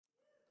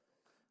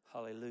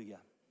Hallelujah.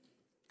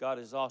 God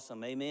is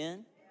awesome. Amen?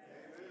 Amen.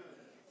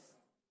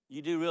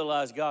 You do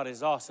realize God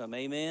is awesome.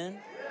 Amen?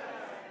 Yes.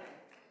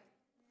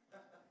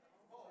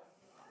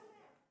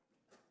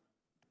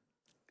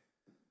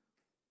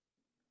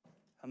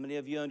 How many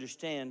of you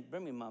understand?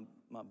 Bring me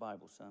my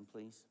Bible, son,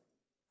 please.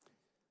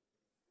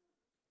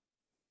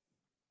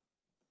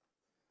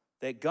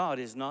 That God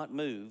is not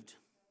moved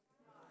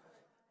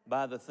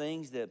by the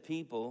things that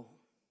people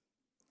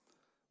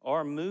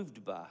are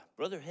moved by.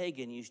 Brother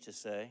Hagin used to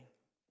say,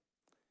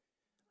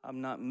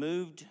 I'm not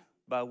moved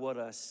by what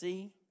I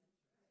see.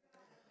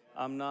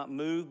 I'm not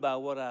moved by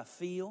what I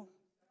feel.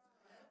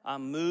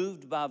 I'm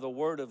moved by the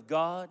Word of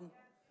God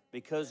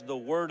because the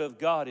Word of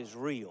God is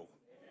real.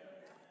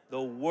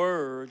 The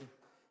Word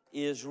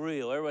is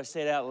real. Everybody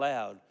say it out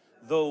loud.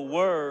 The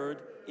Word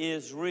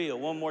is real.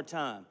 One more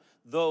time.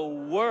 The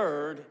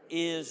Word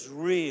is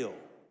real.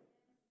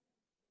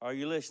 Are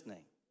you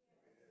listening?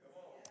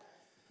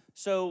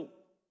 So,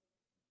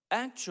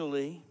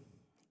 actually,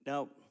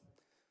 now,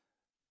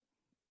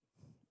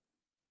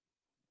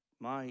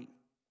 my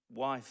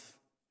wife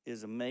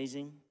is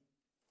amazing.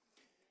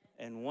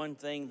 And one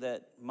thing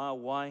that my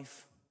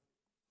wife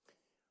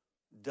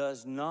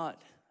does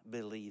not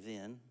believe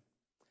in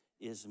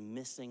is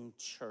missing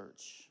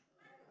church.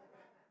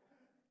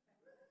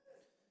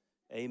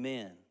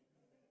 Amen.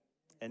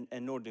 And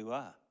nor do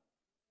I.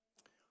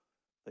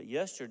 But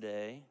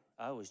yesterday,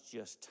 I was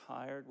just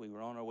tired. We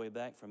were on our way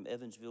back from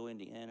Evansville,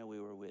 Indiana. We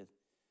were with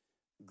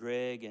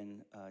Greg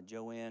and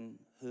Joanne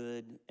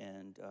Hood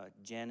and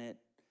Janet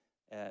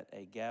at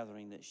a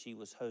gathering that she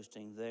was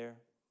hosting there.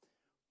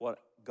 What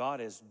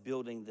God is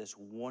building this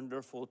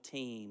wonderful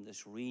team,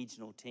 this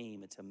regional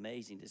team. It's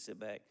amazing to sit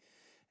back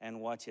and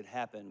watch it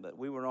happen. But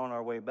we were on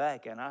our way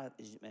back, and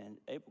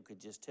April could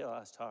just tell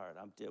I was tired.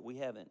 We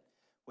haven't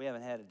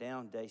had a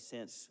down day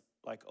since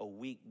like a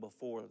week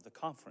before the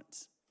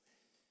conference.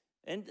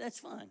 And that's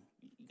fine.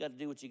 You got to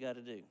do what you got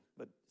to do.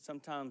 But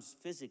sometimes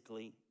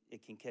physically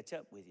it can catch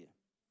up with you.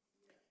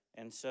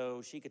 And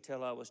so she could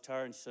tell I was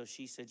tired, and so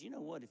she said, "You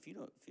know what? If you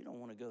don't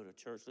want to go to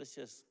church, let's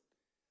just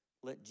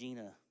let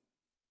Gina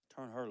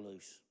turn her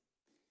loose,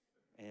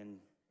 and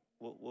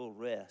we'll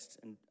rest."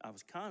 And I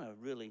was kind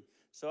of really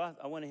so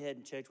I went ahead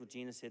and checked with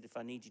Gina. Said, "If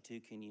I need you to,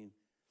 can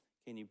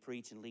you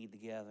preach and lead the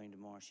gathering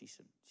tomorrow?" She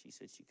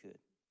said she could.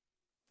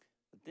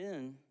 But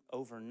then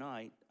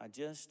overnight, I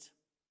just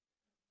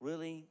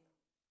really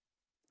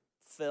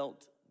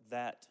felt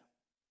that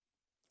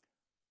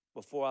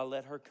before I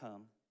let her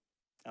come.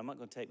 I'm not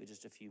going to take but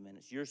just a few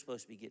minutes. You're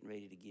supposed to be getting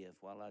ready to give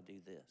while I do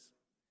this.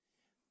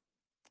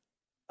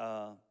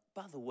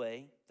 By the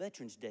way,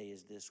 Veterans Day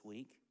is this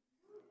week.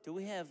 Do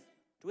we have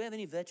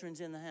any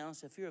veterans in the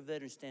house? If you're a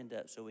veteran, stand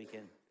up so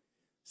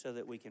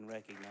that we can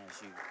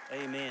recognize you.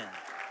 Amen.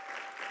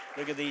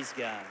 Look at these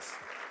guys.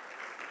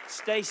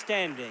 Stay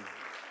standing.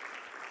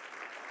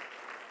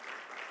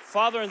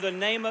 Father, in the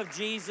name of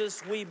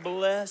Jesus, we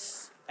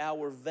bless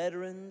our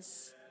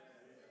veterans.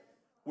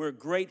 We're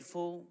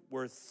grateful.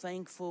 We're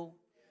thankful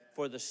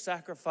for the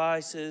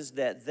sacrifices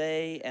that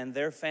they and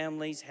their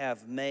families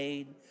have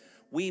made.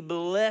 We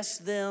bless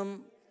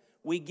them.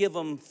 We give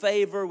them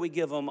favor. We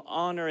give them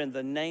honor in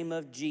the name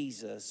of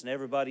Jesus. And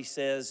everybody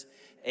says,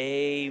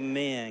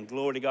 amen.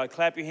 Glory to God.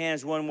 Clap your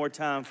hands one more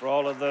time for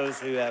all of those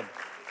who have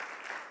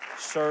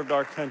served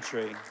our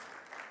country.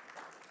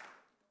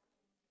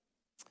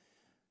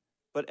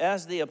 But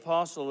as the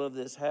apostle of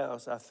this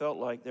house, I felt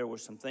like there were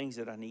some things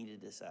that I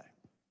needed to say.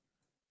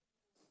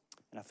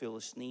 And I feel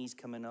a sneeze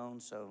coming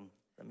on, so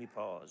let me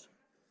pause.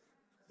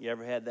 You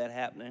ever had that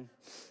happening?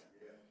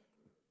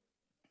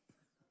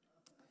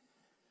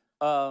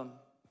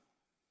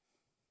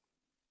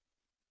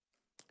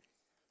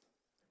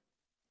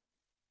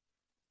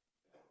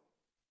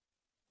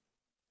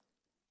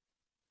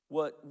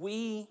 What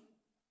we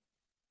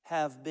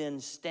have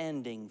been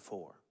standing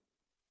for,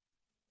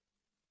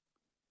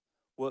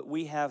 what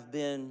we have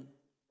been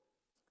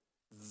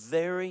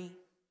very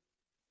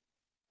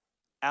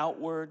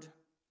outward,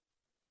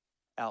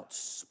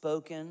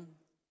 outspoken,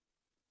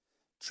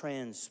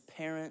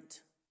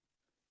 transparent,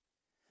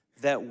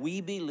 that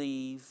we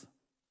believe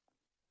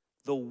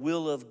the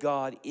will of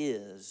God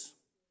is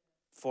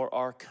for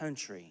our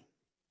country.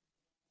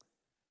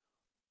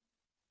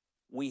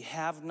 We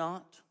have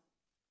not,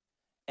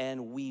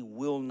 and we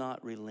will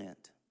not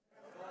relent.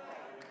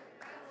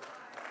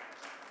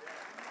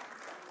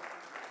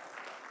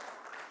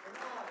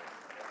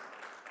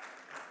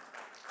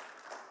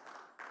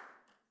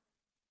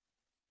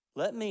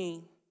 Let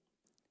me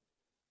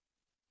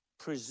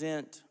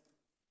present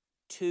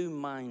two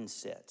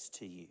mindsets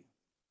to you.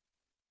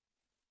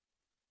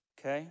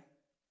 Okay?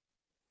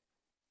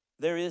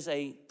 There is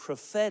a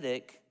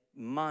prophetic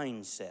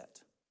mindset.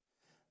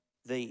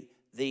 The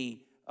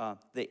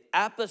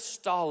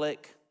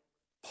apostolic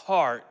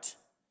part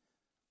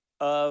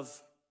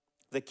of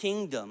the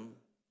kingdom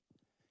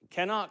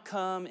cannot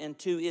come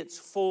into its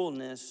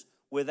fullness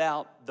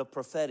without the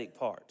prophetic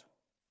part.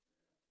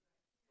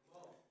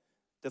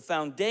 The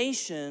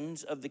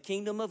foundations of the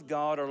kingdom of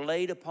God are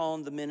laid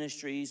upon the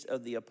ministries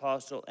of the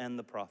apostle and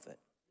the prophet.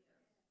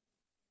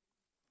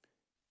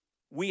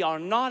 We are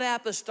not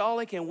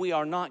apostolic and we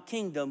are not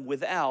kingdom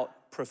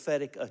without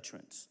prophetic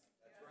utterance.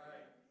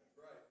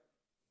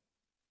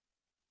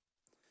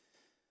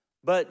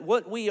 But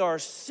what we are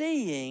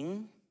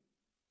seeing,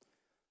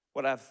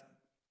 what I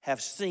have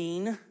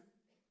seen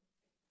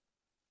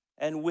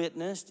and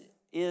witnessed,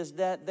 is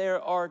that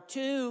there are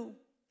two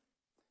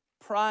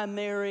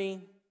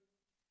primary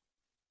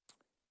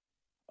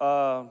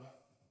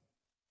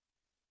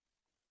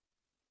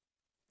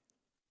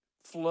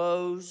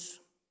flows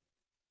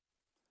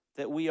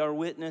that we are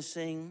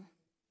witnessing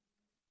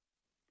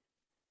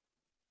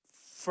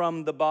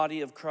from the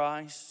body of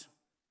Christ.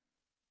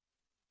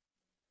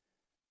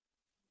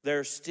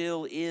 There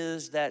still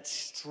is that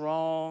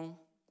strong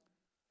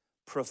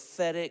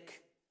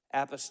prophetic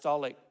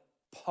apostolic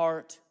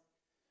part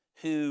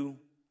who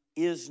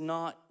is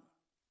not,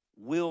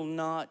 will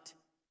not,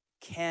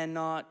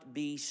 cannot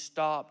be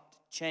stopped,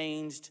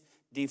 changed,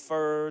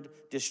 deferred,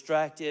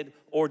 distracted,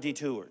 or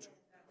detoured.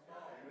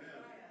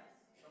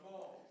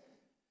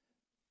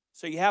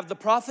 So you have the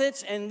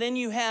prophets, and then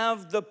you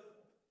have the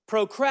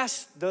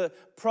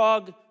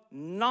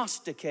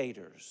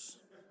prognosticators.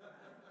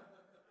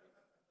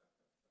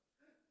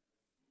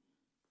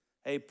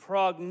 A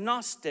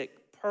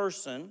prognostic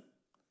person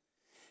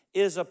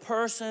is a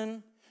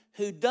person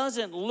who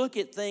doesn't look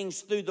at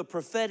things through the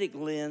prophetic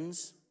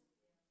lens.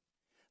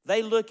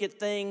 They look at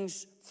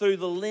things through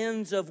the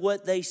lens of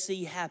what they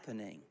see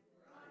happening.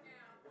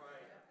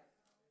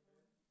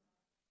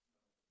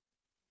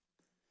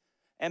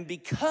 And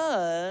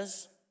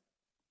because,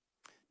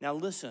 now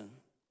listen,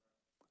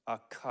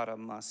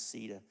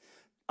 akaramasita.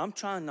 I'm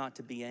trying not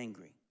to be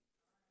angry,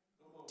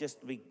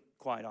 just to be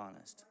quite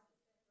honest.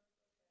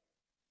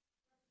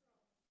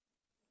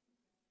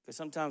 Because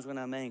sometimes when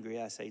I'm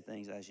angry, I say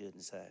things I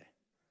shouldn't say.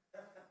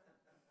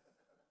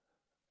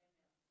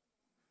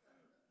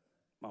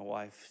 My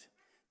wife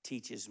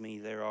teaches me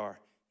there are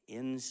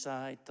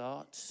inside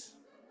thoughts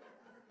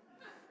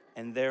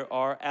and there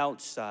are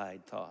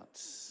outside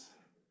thoughts.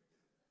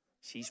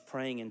 She's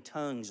praying in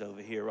tongues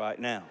over here right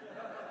now.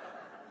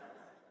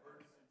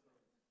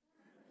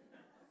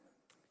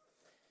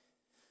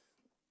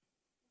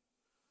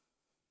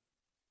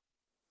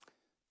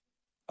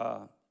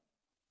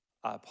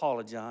 I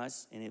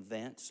apologize in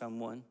advance.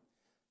 Someone,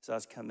 as I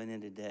was coming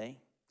in today,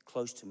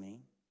 close to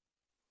me,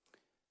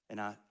 and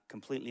I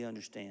completely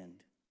understand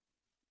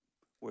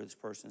where this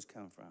person is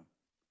coming from.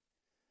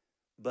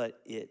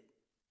 But it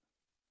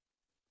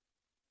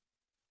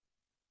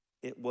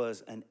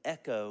was an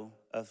echo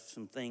of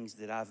some things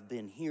that I've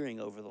been hearing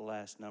over the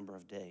last number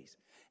of days.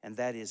 And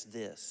that is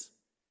this.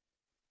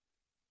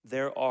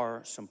 There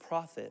are some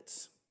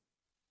prophets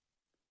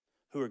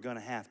who are going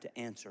to have to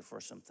answer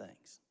for some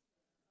things.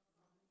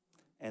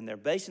 And they're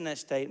basing that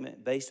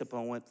statement based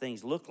upon what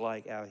things look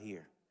like out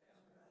here.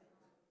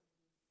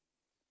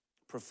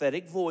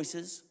 Prophetic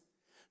voices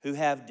who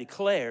have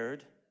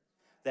declared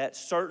that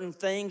certain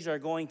things are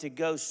going to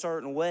go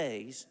certain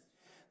ways.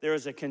 There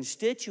is a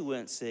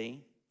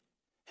constituency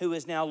who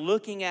is now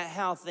looking at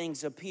how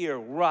things appear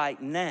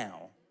right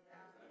now.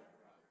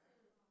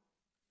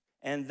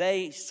 And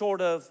they're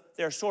sort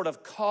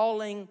of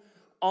calling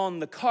on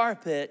the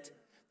carpet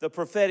the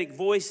prophetic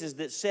voices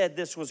that said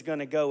this was going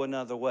to go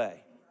another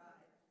way.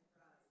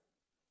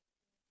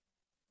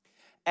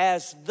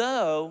 As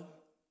though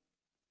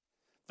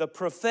the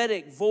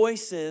prophetic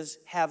voices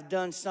have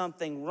done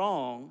something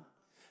wrong,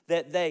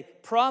 that they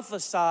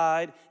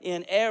prophesied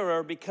in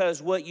error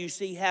because what you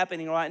see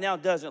happening right now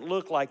doesn't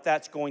look like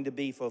that's going to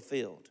be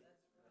fulfilled.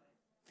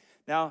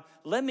 Now,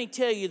 let me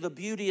tell you the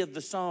beauty of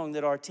the song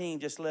that our team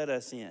just led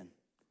us in.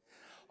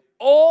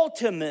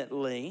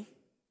 Ultimately,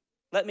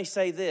 let me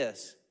say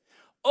this.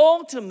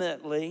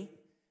 Ultimately,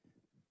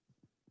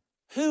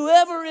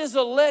 whoever is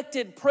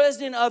elected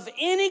president of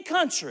any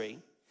country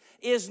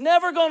is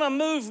never going to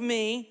move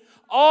me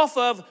off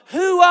of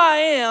who I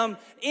am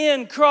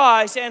in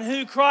Christ and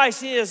who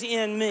Christ is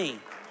in me.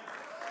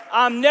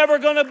 I'm never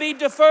going to be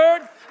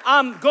deferred.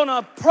 I'm going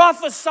to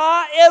prophesy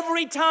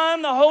every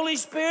time the Holy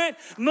Spirit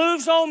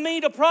moves on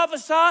me to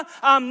prophesy.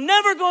 I'm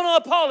never going to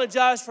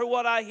apologize for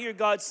what I hear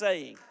God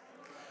saying.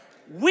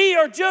 We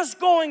are just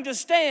going to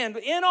stand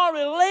in our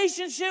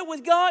relationship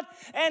with God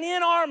and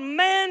in our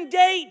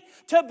mandate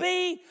to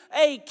be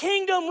a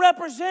kingdom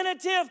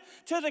representative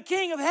to the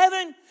King of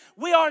Heaven.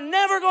 We are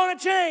never going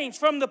to change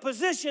from the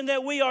position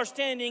that we are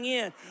standing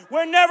in.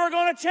 We're never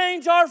going to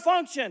change our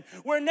function.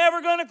 We're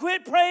never going to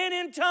quit praying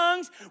in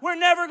tongues. We're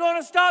never going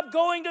to stop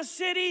going to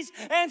cities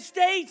and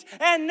states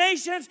and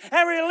nations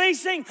and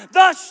releasing,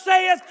 thus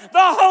saith the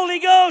Holy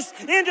Ghost,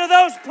 into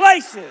those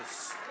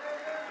places.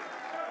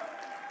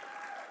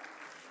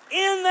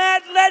 In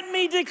that, let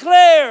me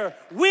declare,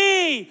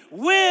 we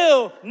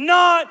will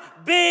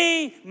not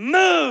be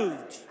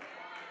moved.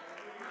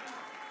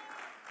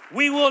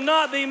 We will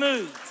not be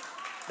moved.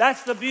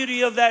 That's the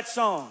beauty of that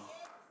song.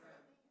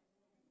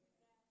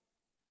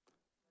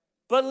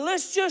 But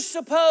let's just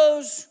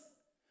suppose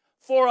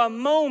for a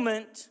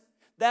moment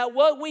that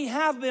what we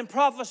have been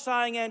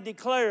prophesying and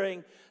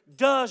declaring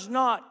does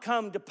not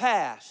come to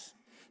pass,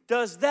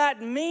 does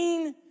that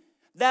mean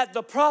that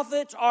the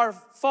prophets are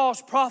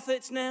false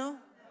prophets now?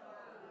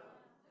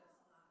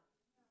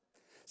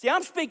 See,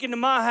 I'm speaking to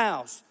my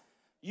house.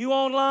 You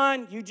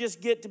online, you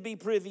just get to be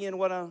privy in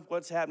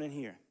what's happening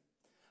here.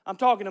 I'm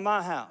talking to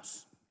my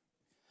house.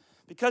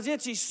 Because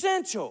it's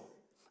essential.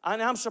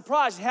 And I'm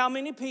surprised how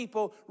many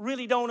people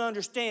really don't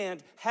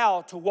understand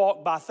how to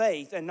walk by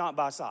faith and not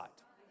by sight.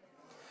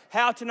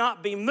 How to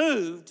not be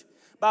moved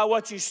by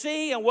what you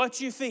see and what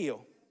you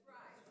feel.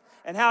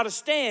 And how to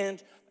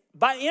stand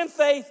in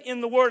faith in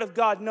the Word of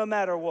God no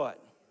matter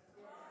what.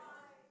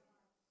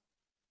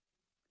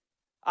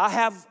 I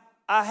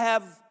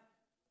have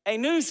a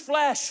news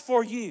flash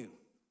for you.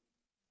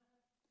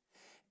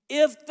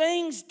 If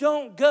things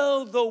don't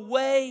go the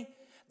way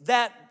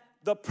that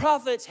the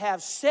prophets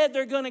have said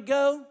they're going to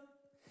go,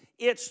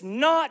 it's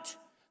not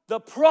the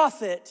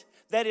prophet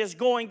that is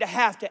going to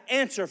have to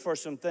answer for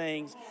some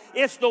things.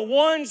 It's the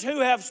ones who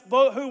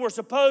were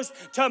supposed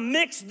to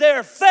mix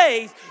their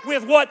faith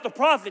with what the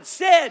prophet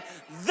said.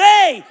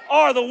 They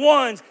are the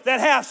ones that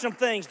have some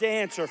things to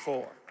answer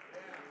for.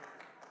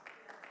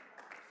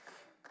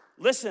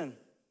 Listen,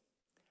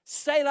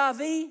 c'est la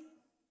vie.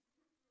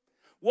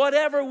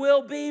 Whatever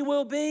will be,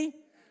 will be.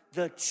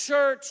 The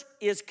church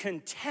is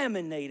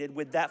contaminated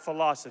with that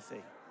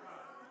philosophy.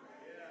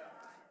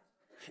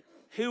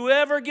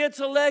 Whoever gets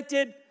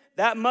elected,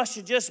 that must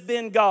have just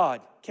been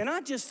God. Can I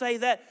just say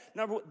that?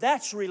 Number one,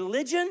 that's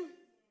religion.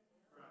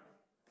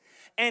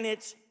 And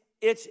it's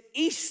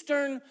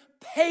Eastern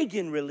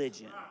pagan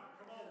religion.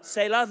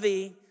 C'est la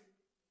vie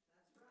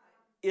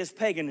is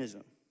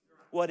paganism.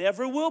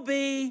 Whatever will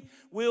be,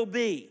 will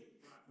be.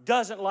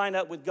 Doesn't line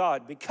up with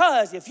God.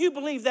 Because if you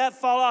believe that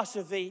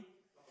philosophy,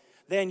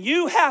 then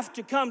you have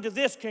to come to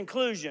this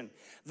conclusion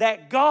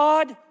that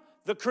God,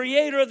 the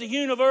creator of the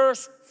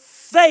universe,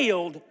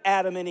 failed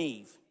Adam and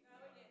Eve.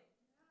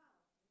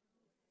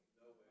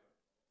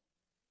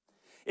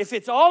 If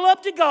it's all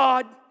up to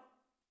God,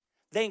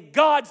 then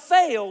God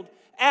failed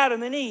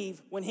Adam and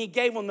Eve when He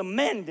gave them the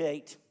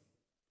mandate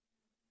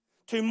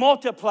to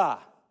multiply,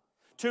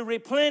 to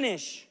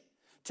replenish,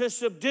 to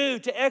subdue,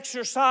 to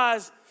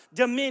exercise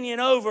dominion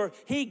over.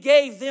 He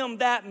gave them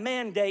that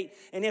mandate.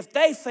 And if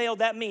they failed,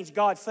 that means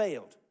God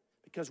failed.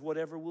 Because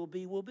whatever will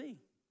be, will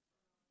be.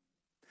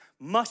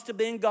 Must have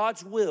been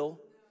God's will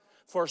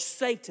for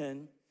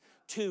Satan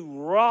to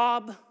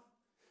rob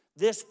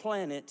this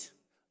planet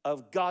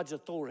of God's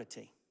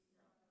authority.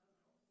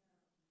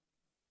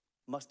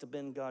 Must have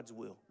been God's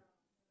will.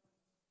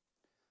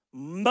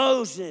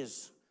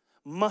 Moses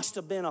must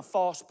have been a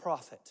false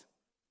prophet.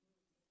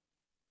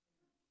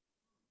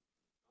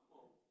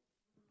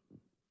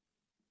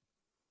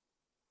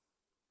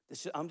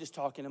 I'm just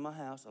talking in my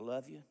house. I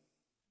love you.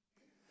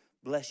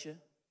 Bless you.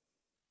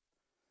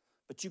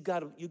 But you got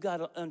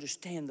to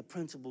understand the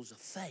principles of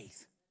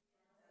faith.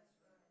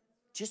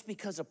 Just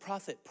because a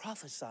prophet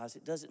prophesies,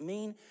 it doesn't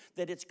mean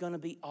that it's going to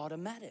be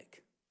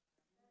automatic.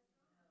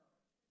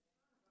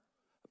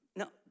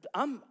 Now,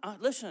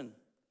 listen.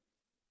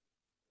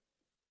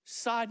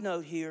 Side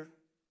note here.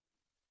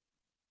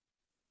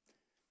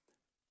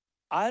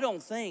 I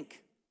don't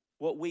think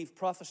what we've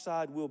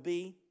prophesied will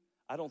be,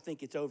 I don't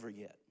think it's over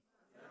yet.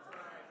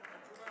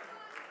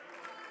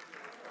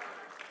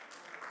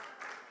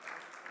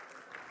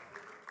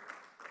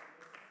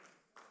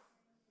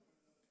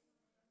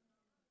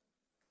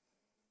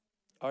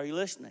 Are you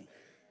listening?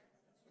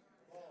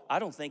 I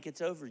don't think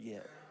it's over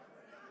yet.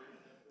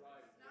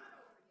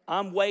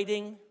 I'm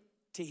waiting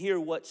to hear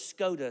what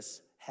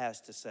SCOTUS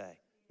has to say,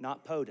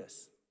 not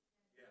POTUS.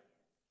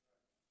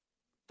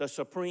 The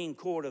Supreme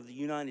Court of the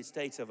United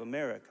States of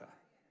America.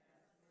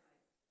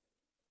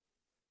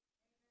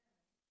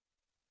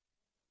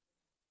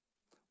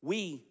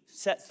 We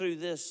sat through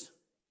this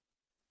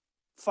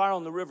Fire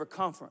on the River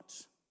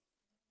conference.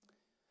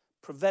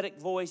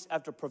 Prophetic voice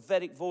after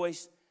prophetic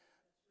voice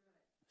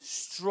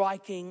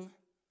striking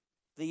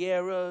the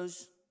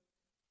arrows.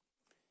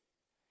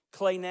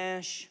 Clay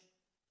Nash,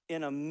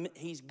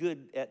 he's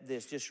good at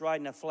this, just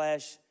riding a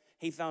flash.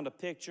 He found a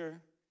picture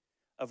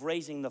of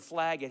raising the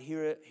flag at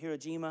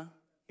Hiroshima,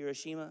 which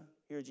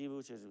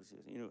is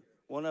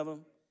one of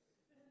them.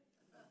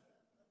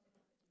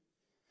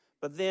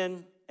 But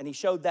then, and he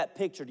showed that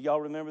picture. Do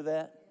y'all remember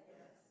that?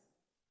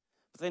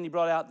 But then he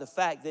brought out the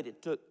fact that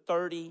it took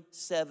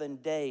 37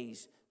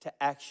 days to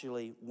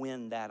actually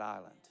win that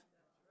island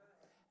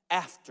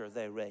after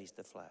they raised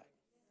the flag.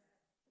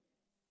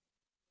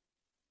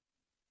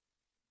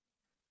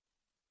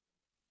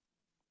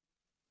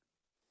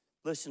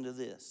 Listen to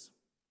this.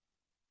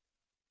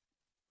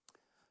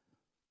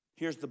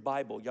 Here's the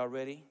Bible. Y'all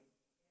ready?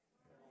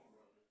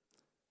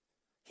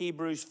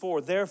 Hebrews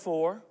 4.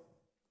 Therefore,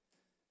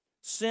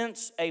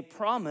 since a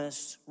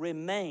promise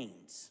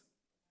remains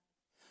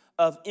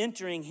of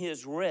entering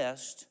His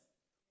rest,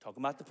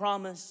 talking about the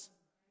promise,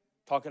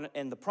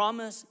 and the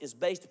promise is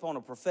based upon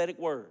a prophetic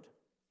word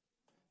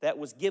that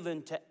was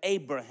given to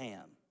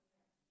Abraham.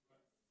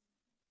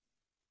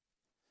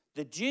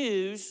 The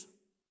Jews,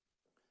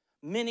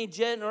 many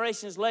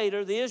generations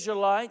later, the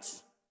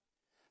Israelites,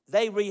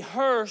 they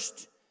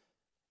rehearsed.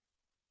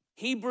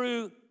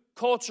 Hebrew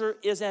culture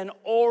is an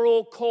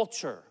oral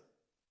culture.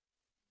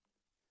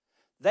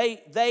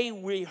 They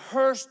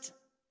rehearsed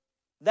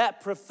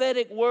that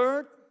prophetic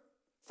word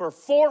for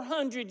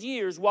 400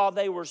 years while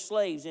they were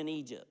slaves in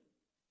Egypt.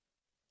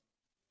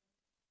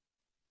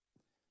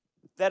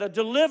 That a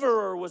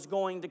deliverer was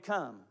going to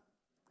come.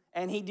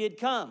 And he did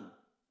come.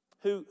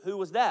 Who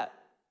was that?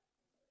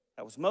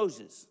 That was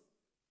Moses.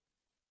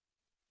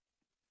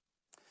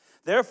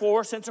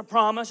 Therefore, since a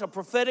promise, a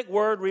prophetic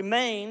word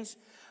remains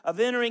of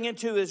entering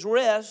into his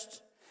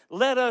rest,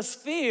 let us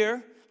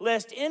fear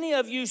lest any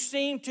of you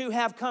seem to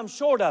have come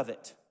short of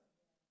it.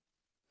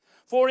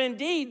 For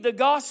indeed the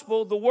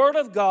gospel, the word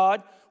of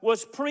God,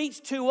 was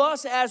preached to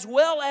us as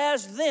well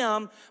as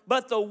them,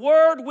 but the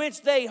word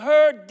which they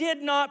heard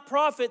did not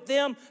profit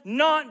them,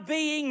 not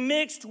being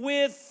mixed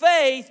with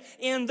faith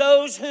in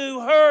those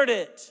who heard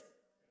it.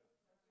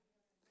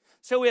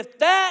 So if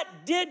that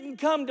didn't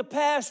come to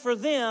pass for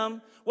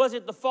them, was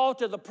it the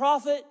fault of the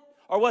prophet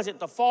or was it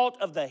the fault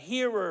of the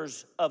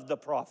hearers of the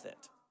prophet?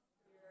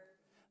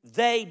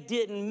 They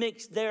didn't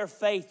mix their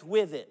faith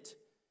with it.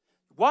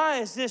 Why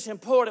is this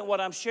important,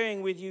 what I'm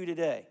sharing with you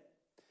today?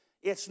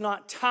 It's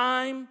not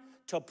time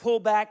to pull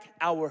back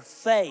our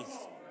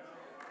faith.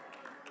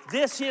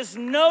 This is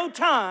no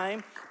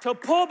time to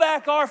pull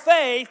back our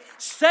faith.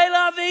 C'est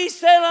la vie,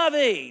 c'est la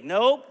vie.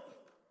 Nope.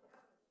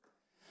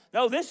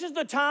 No, this is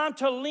the time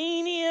to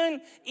lean in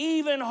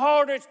even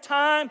harder. It's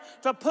time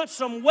to put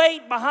some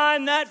weight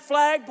behind that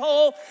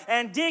flagpole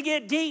and dig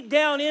it deep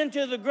down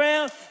into the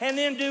ground and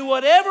then do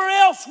whatever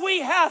else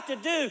we have to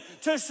do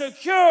to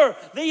secure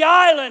the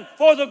island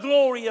for the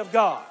glory of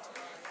God.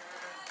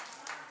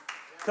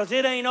 Because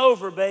it ain't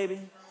over, baby.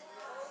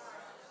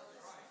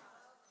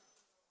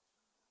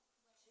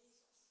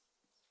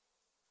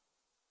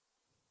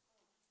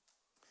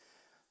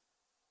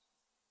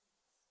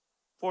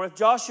 For if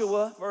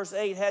Joshua, verse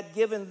 8, had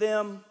given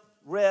them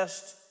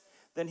rest,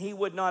 then he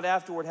would not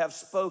afterward have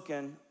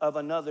spoken of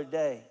another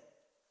day.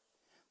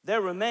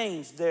 There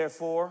remains,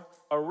 therefore,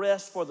 a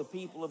rest for the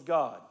people of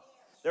God.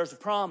 There's a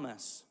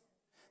promise.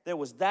 There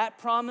was that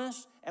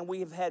promise, and we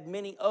have had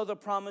many other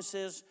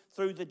promises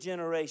through the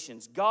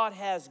generations. God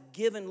has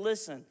given,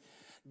 listen,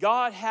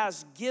 God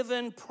has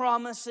given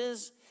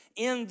promises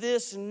in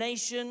this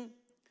nation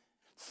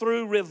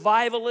through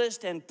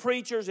revivalists and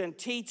preachers and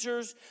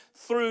teachers,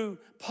 through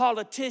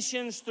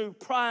politicians, through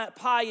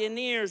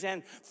pioneers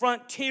and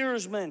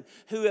frontiersmen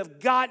who have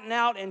gotten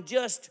out and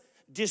just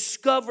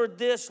discovered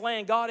this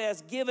land. God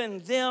has given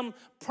them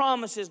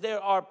promises.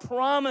 There are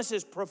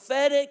promises,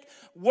 prophetic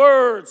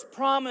words,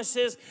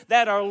 promises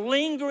that are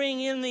lingering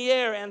in the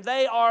air, and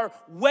they are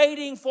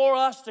waiting for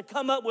us to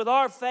come up with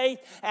our faith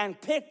and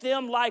pick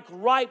them like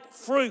ripe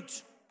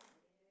fruit.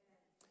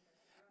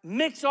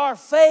 Mix our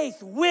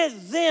faith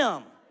with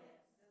them.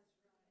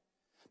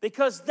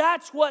 Because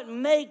that's what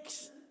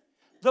makes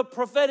the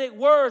prophetic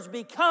words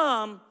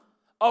become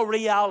a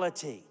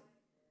reality.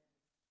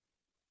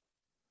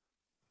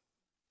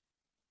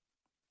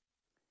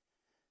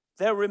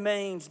 There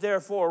remains,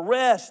 therefore,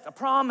 rest, a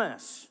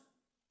promise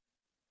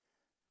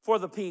for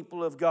the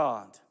people of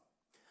God.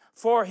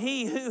 For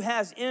he who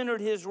has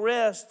entered his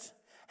rest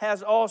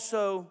has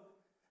also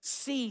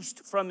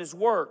ceased from his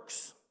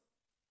works,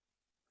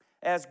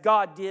 as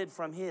God did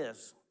from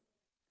his.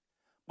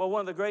 But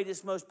one of the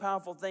greatest, most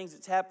powerful things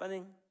that's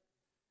happening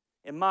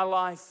in my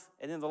life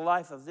and in the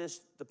life of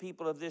the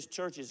people of this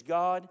church is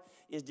God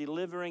is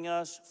delivering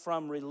us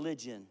from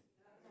religion.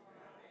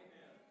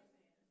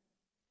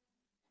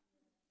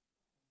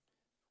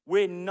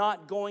 We're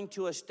not going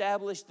to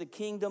establish the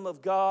kingdom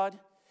of God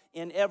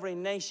in every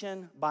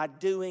nation by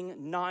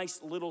doing nice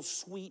little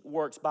sweet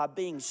works, by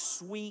being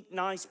sweet,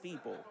 nice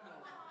people.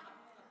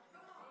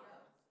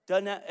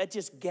 Doesn't that, it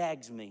just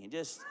gags me.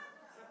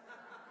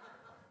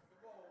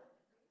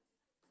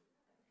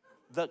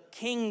 The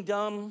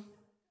kingdom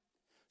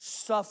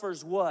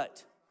suffers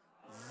what?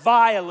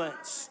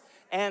 Violence.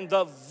 And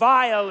the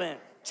violent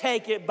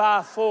take it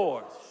by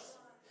force.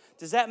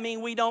 Does that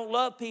mean we don't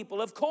love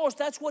people? Of course,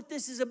 that's what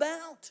this is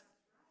about.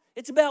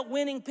 It's about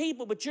winning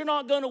people, but you're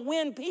not going to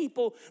win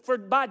people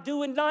by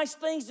doing nice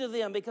things to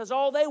them, because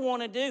all they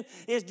want to do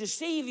is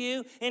deceive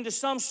you into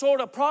some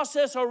sort of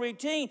process or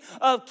routine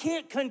of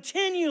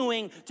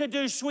continuing to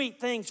do sweet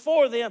things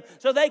for them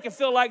so they can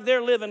feel like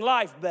they're living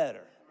life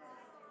better.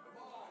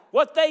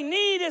 What they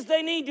need is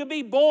they need to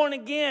be born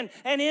again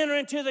and enter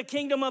into the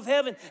kingdom of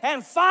heaven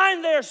and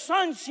find their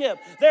sonship,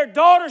 their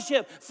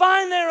daughtership,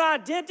 find their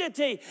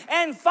identity,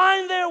 and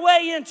find their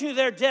way into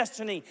their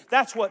destiny.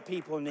 That's what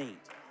people need.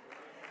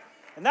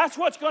 And that's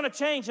what's going to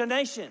change a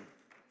nation.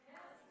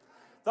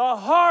 The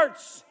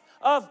hearts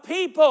of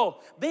people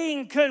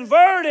being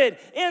converted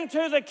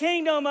into the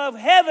kingdom of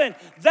heaven.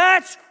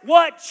 That's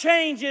what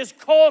changes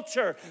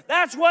culture.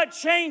 That's what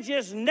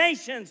changes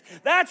nations.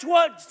 That's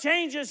what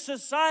changes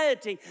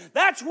society.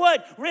 That's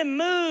what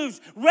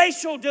removes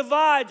racial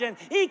divides and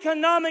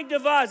economic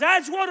divides.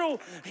 That's what will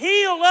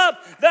heal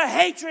up the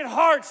hatred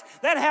hearts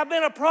that have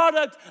been a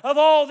product of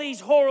all these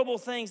horrible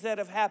things that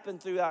have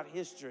happened throughout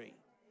history.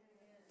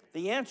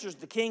 The answer is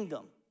the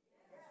kingdom.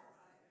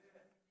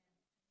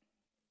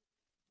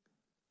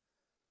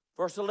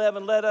 Verse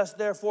 11, let us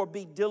therefore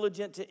be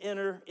diligent to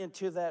enter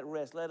into that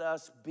rest. Let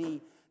us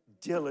be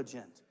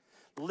diligent.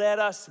 Let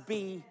us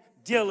be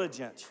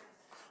diligent.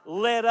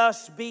 Let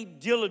us be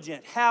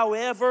diligent.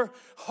 However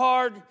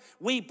hard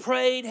we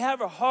prayed,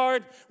 however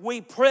hard we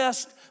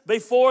pressed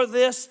before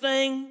this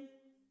thing,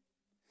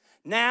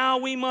 now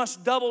we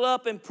must double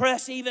up and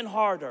press even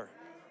harder.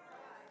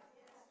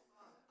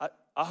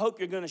 I hope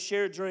you're going to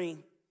share a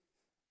dream.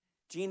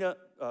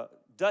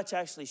 Dutch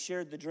actually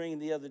shared the dream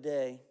the other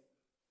day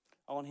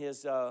on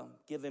his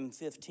Give Him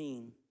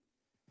 15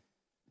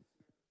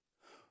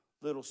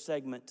 little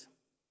segment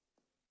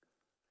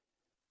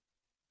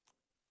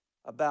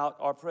about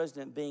our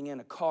president being in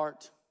a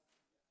cart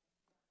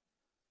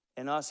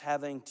and us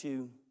having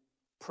to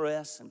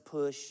press and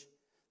push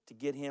to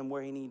get him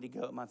where he needed to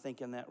go. Am I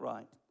thinking that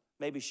right?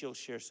 Maybe she'll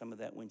share some of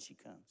that when she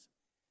comes.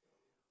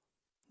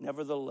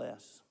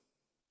 Nevertheless,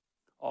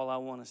 all I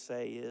want to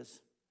say is,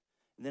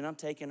 and then I'm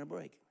taking a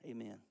break.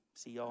 Amen.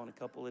 See y'all in a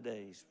couple of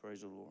days. Praise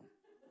the Lord.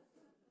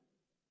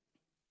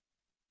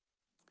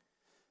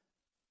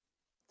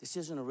 This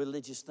isn't a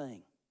religious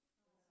thing.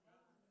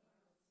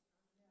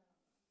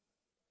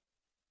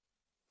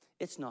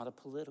 It's not a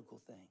political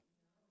thing.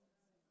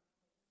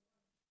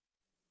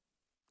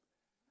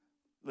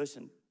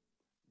 Listen,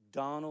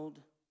 Donald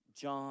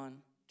John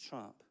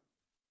Trump.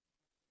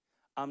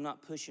 I'm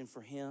not pushing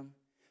for him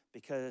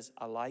because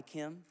I like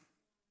him.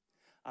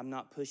 I'm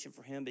not pushing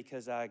for him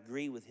because I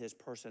agree with his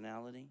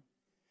personality.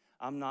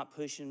 I'm not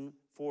pushing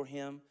for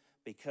him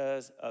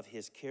because of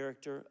his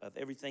character, of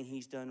everything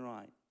he's done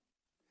right.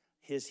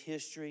 His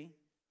history,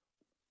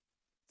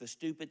 the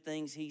stupid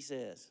things he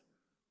says.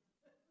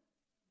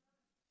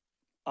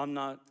 I'm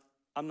not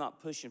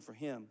pushing for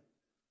him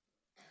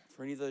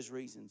for any of those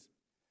reasons.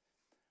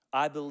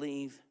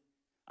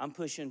 I'm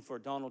pushing for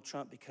Donald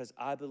Trump because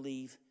I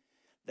believe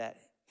that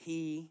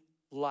he,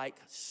 like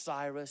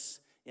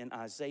Cyrus in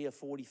Isaiah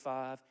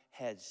 45,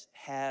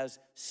 has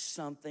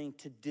something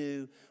to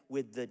do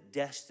with the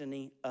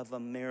destiny of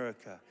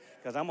America.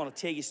 Because I'm going to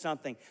tell you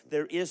something.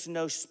 There is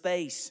no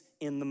space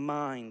in the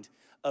mind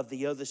of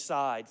the other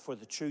side for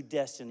the true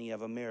destiny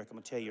of America. I'm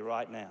going to tell you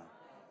right now.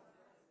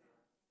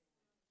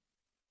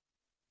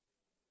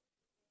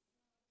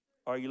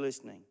 Are you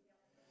listening?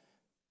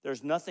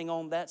 There's nothing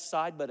on that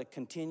side but a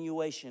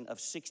continuation of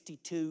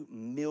 62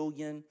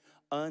 million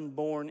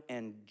unborn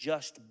and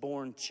just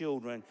born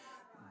children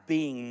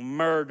being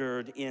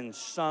murdered in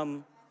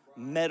some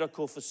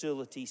medical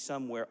facility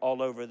somewhere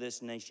all over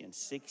this nation.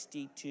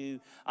 62.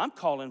 I'm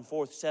calling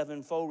forth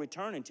sevenfold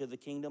return into the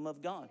kingdom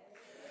of God.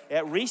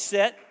 At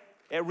reset,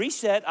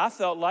 I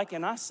felt like,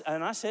 and I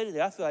said it,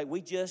 I feel like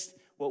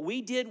what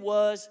we did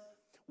was,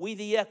 we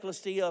the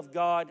ecclesia of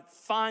God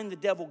find the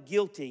devil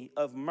guilty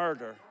of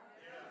murder.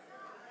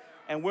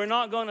 And we're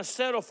not going to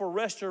settle for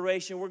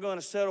restoration. We're going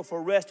to settle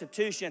for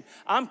restitution.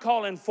 I'm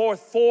calling forth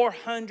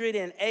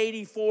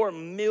 484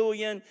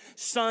 million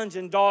sons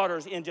and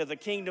daughters into the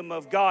kingdom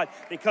of God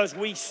because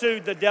we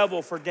sued the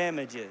devil for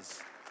damages.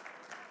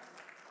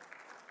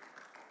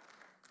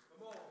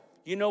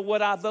 You know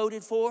what I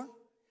voted for?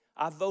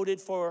 I voted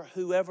for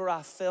whoever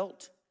I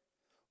felt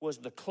was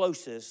the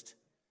closest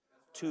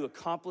to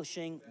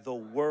accomplishing the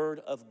word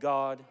of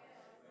God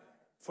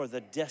for the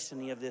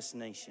destiny of this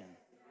nation.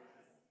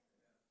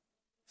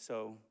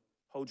 So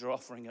hold your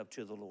offering up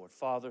to the Lord.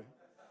 Father,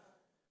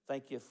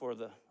 thank you for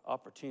the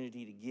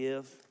opportunity to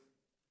give.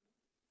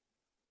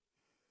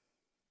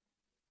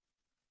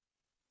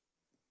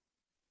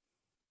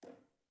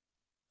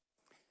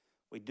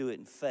 We do it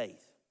in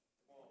faith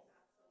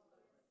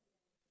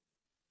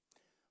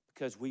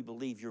because we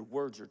believe your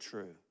words are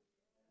true.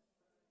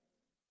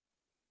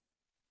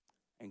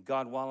 And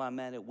God, while I'm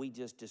at it, we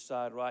just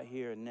decide right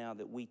here and now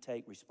that we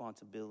take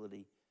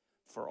responsibility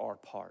for our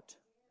part.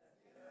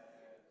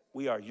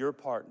 We are your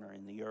partner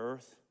in the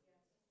earth.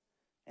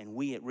 And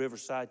we at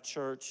Riverside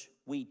Church,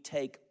 we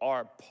take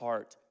our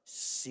part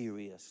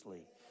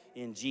seriously.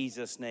 In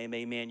Jesus' name,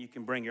 amen. You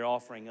can bring your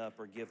offering up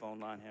or give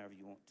online however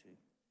you want to.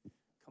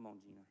 Come on,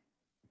 Gina.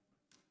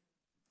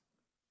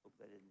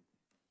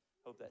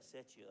 Hope that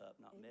set you up,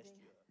 not messed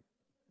you up.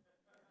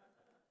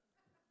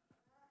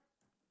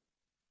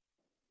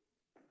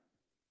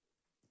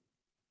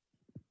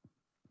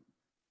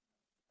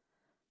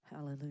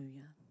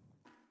 Hallelujah.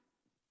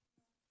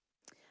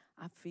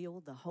 I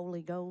feel the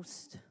Holy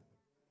Ghost.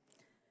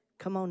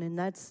 Come on, and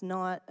that's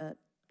not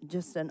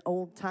just an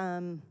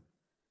old-time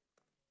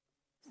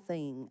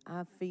thing.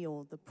 I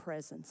feel the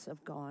presence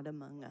of God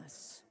among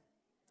us.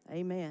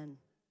 Amen.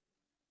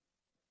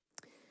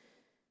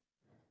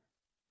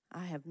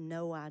 I have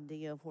no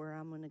idea where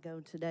I'm going to go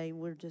today.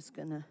 We're just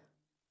going to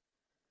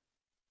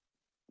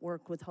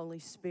work with Holy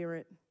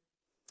Spirit.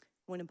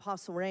 When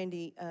Apostle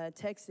Randy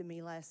texted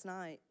me last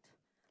night,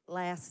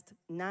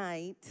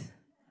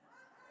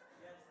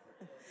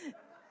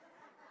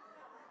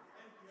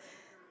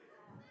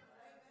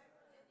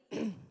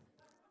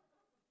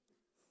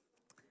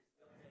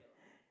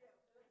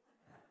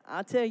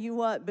 I'll tell you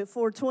what,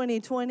 before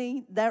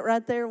 2020, that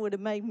right there would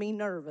have made me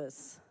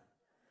nervous.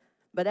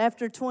 But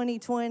after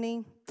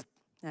 2020,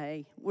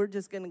 hey, we're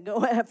just going to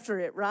go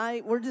after it,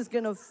 right? We're just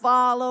going to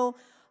follow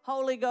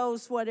Holy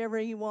Ghost, whatever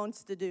He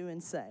wants to do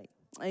and say.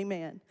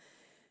 Amen.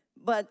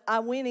 But I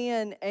went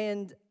in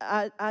and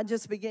I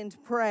just began to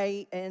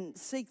pray and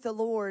seek the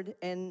Lord,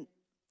 and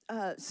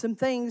some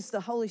things,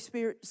 the Holy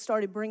Spirit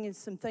started bringing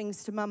some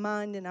things to my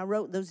mind, and I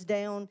wrote those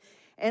down,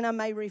 and I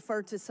may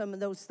refer to some of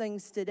those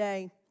things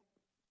today.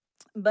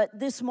 But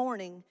this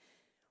morning,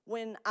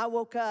 when I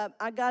woke up,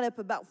 I got up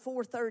about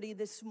 4:30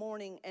 this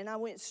morning, and I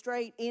went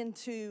straight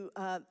into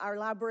our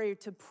library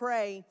to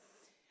pray.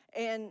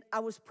 And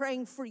I was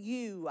praying for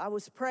you. I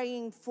was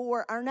praying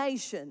for our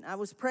nation. I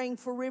was praying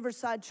for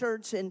Riverside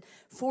Church and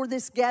for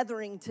this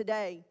gathering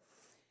today.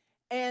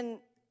 And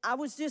I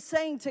was just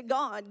saying to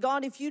God,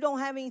 God, if you don't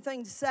have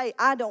anything to say,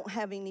 I don't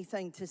have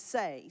anything to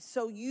say.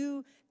 So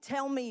you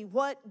tell me,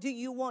 what do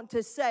you want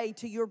to say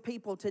to your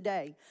people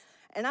today?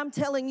 And I'm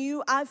telling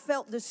you, I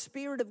felt the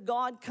Spirit of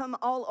God come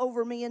all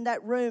over me in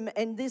that room,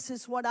 and this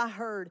is what I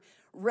heard: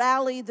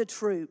 rally the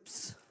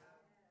troops.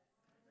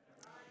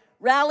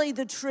 Rally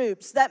the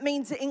troops. That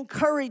means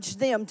encourage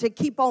them to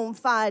keep on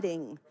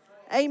fighting.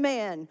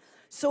 Amen.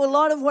 So a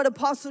lot of what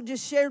Apostle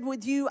just shared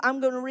with you, I'm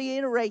going to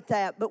reiterate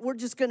that, but we're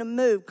just going to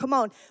move. Come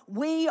on.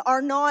 We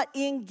are not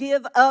in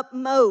give up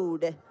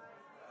mode.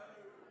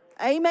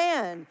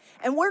 Amen.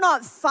 And we're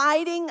not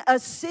fighting a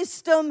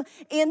system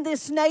in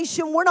this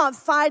nation. We're not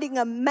fighting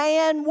a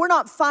man. We're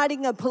not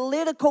fighting a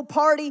political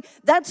party.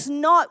 That's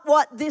not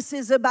what this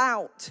is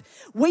about.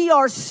 We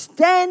are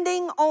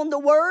standing on the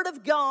Word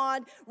of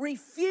God,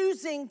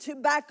 refusing to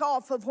back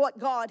off of what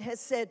God has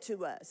said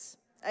to us.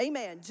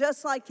 Amen.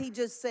 Just like He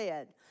just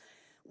said.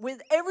 With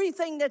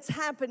everything that's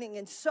happening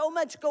and so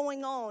much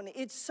going on,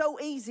 it's so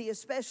easy,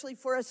 especially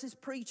for us as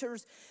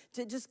preachers,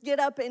 to just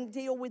get up and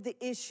deal with the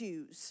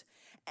issues.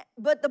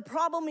 But the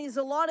problem is,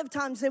 a lot of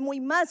times, and we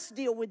must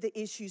deal with the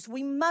issues.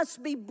 We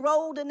must be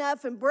bold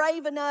enough and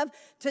brave enough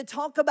to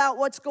talk about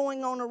what's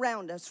going on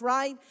around us,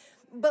 right?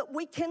 But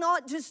we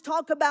cannot just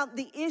talk about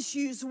the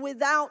issues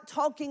without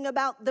talking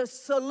about the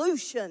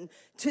solution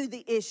to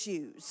the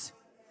issues.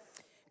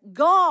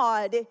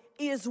 God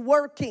is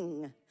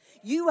working.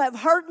 You have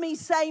heard me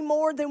say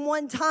more than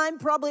one time,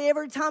 probably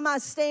every time I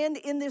stand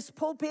in this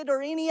pulpit or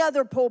any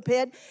other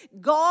pulpit,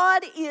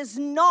 God is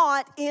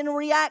not in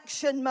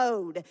reaction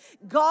mode.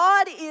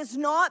 God is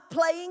not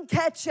playing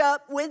catch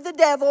up with the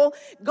devil.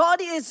 God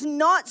is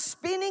not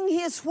spinning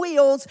His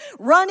wheels,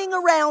 running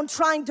around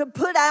trying to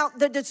put out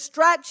the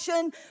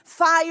distraction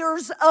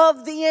fires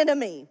of the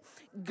enemy.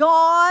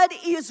 God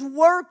is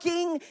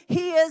working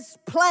His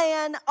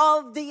plan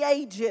of the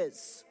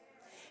ages.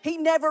 He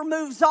never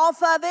moves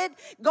off of it.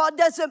 God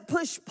doesn't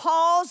push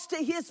pause to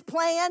His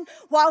plan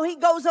while He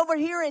goes over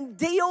here and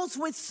deals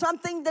with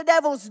something the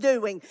devil's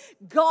doing.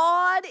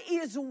 God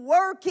is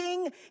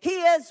working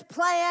His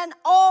plan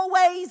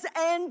always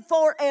and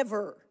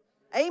forever.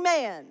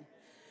 Amen.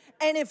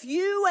 And if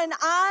you and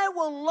I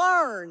will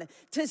learn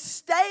to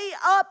stay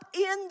up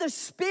in the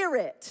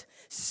Spirit,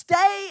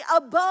 stay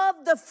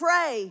above the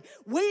fray,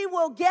 we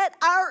will get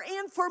our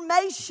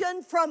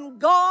information from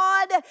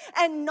God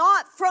and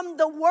not from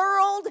the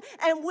world,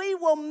 and we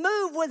will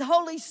move with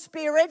Holy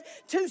Spirit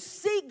to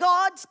see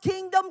God's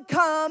kingdom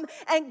come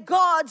and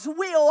God's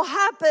will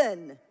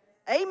happen.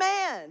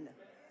 Amen.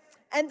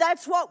 And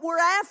that's what we're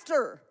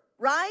after,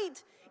 right?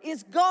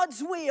 Is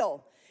God's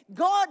will,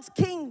 God's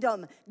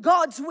kingdom,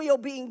 God's will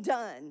being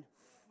done.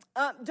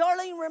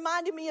 Darlene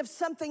reminded me of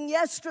something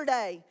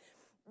yesterday,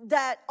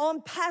 that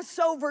on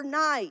Passover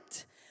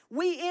night,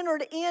 we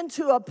entered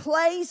into a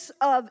place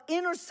of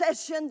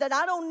intercession that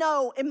I don't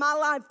know in my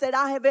life that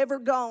I have ever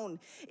gone.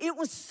 It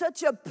was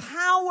such a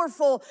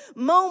powerful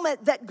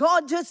moment that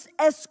God just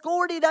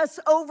escorted us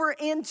over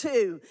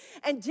into.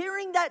 And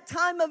during that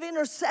time of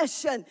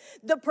intercession,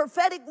 the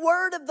prophetic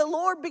word of the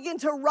Lord began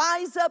to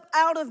rise up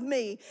out of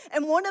me.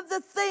 And one of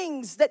the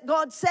things that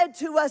God said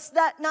to us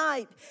that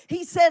night,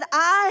 He said,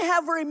 I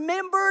have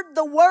remembered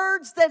the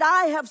words that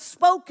I have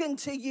spoken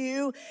to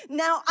you.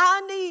 Now I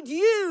need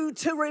you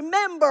to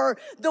remember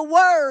the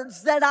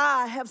words that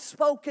I have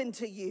spoken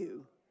to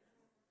you.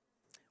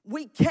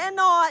 We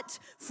cannot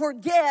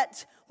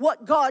forget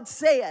what God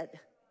said.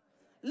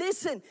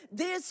 Listen,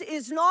 this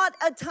is not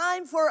a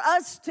time for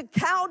us to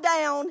cow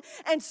down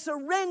and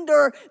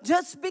surrender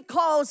just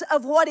because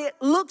of what it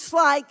looks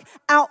like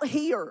out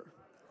here.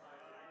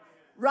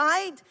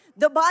 Right?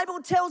 The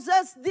Bible tells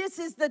us this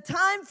is the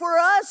time for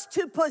us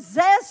to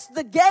possess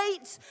the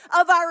gates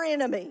of our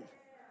enemy.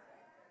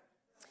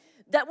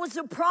 That was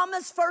a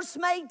promise first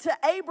made to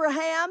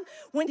Abraham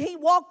when he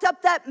walked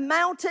up that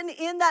mountain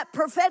in that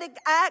prophetic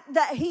act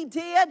that he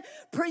did,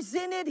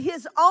 presented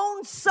his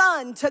own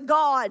son to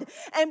God.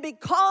 And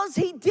because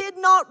he did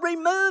not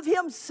remove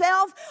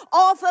himself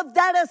off of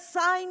that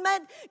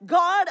assignment,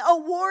 God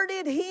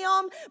awarded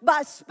him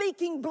by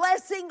speaking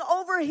blessing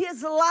over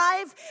his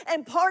life.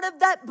 And part of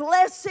that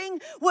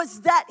blessing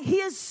was that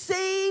his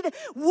seed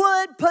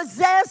would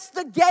possess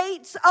the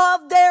gates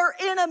of their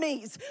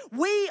enemies.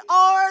 We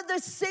are the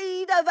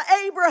seed of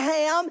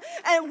Abraham,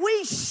 and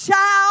we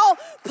shall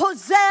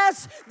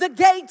possess the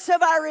gates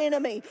of our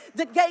enemy.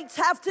 The gates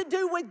have to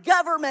do with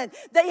government.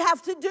 They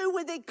have to do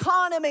with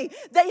economy.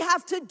 They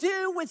have to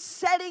do with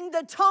setting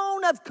the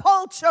tone of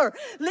culture.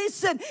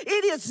 Listen,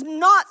 it is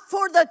not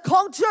for the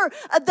culture,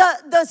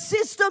 the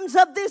systems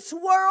of this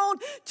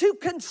world to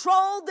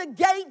control the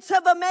gates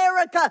of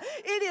America.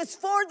 It is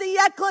for the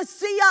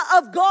ecclesia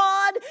of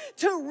God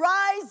to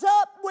rise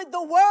up with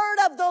the word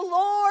of the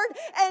Lord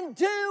and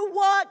do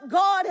what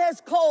God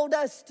has called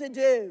us to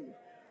do.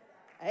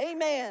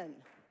 Amen.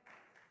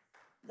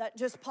 That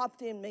just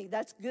popped in me.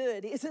 That's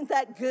good. Isn't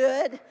that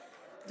good?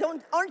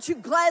 Aren't you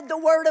glad the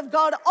word of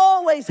God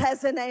always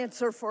has an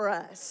answer for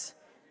us?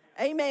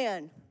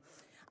 Amen.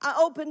 I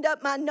opened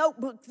up my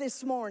notebook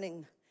this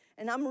morning,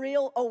 and I'm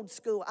real old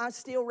school. I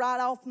still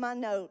write off my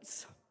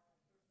notes.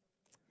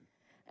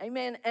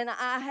 Amen. And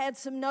I had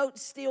some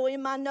notes still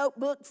in my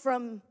notebook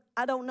from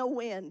I don't know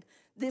when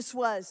this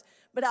was.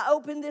 But I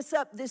opened this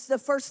up. This is the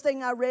first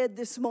thing I read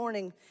this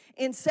morning.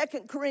 In 2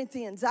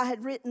 Corinthians, I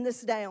had written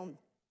this down.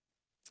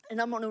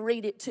 And I'm going to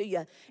read it to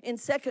you. In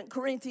 2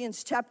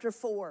 Corinthians chapter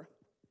 4.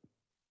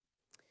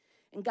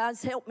 And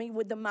God's helped me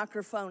with the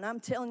microphone.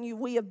 I'm telling you,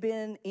 we have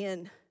been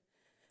in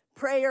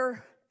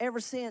prayer ever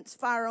since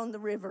Fire on the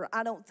River.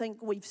 I don't think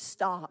we've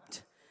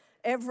stopped.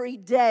 Every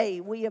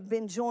day we have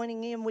been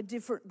joining in with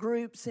different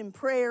groups in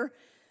prayer.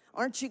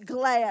 Aren't you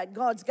glad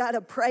God's got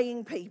a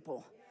praying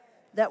people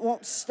that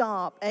won't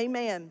stop?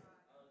 Amen.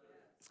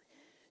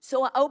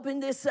 So I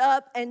opened this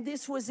up, and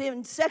this was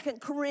in 2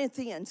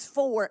 Corinthians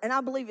 4, and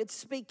I believe it's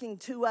speaking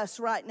to us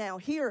right now.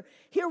 Hear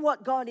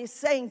what God is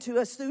saying to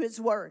us through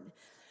His Word.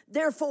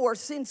 Therefore,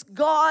 since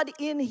God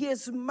in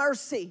His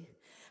mercy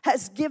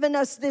has given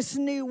us this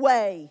new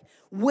way,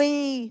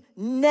 we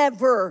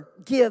never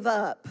give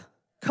up.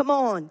 Come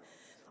on.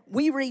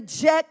 We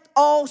reject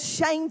all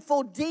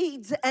shameful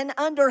deeds and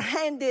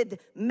underhanded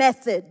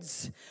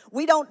methods.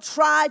 We don't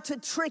try to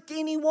trick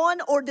anyone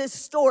or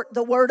distort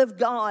the word of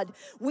God.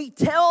 We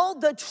tell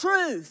the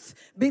truth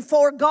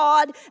before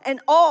God,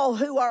 and all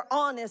who are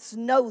honest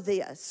know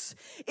this.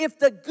 If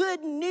the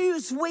good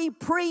news we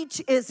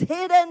preach is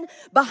hidden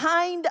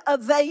behind a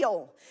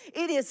veil,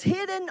 it is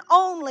hidden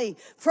only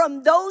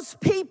from those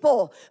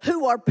people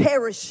who are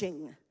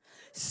perishing.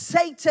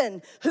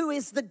 Satan, who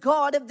is the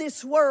god of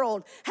this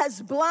world, has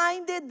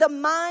blinded the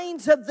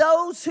minds of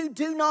those who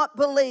do not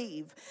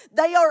believe.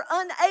 They are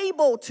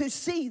unable to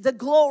see the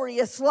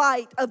glorious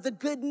light of the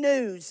good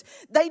news.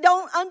 They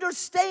don't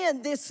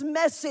understand this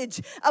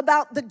message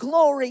about the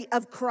glory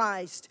of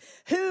Christ,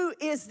 who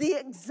is the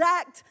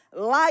exact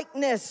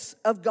likeness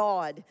of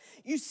God.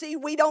 You see,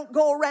 we don't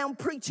go around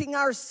preaching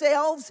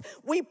ourselves.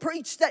 We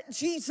preach that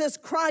Jesus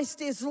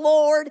Christ is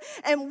Lord,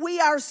 and we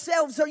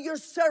ourselves are your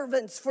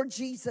servants for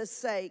Jesus'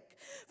 sake.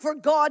 For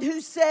God,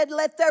 who said,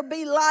 "Let there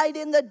be light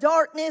in the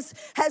darkness,"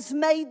 has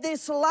made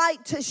this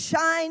light to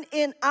shine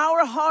in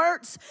our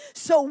hearts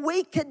so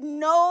we could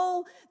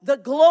know the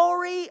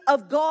glory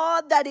of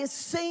God that is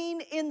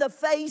seen in the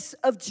face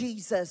of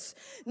Jesus.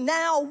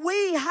 Now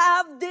we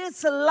have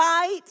this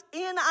light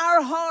in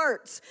our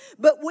hearts,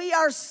 but we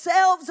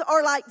ourselves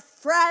are like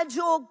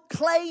fragile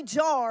clay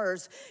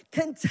jars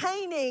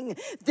containing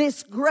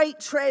this great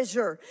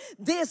treasure.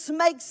 This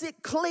makes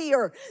it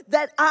clear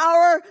that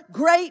our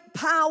great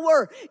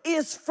power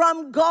is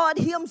from God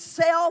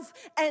Himself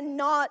and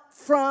not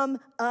from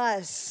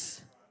us.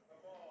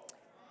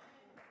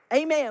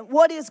 Amen.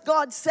 What is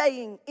God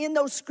saying in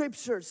those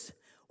scriptures?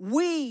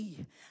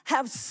 We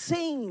have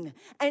seen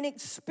and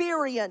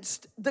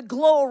experienced the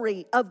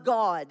glory of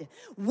God.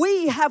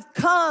 We have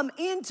come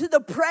into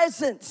the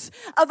presence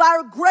of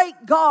our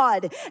great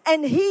God,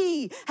 and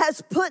He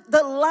has put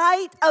the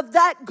light of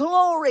that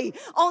glory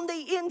on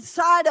the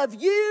inside of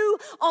you,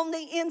 on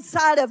the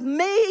inside of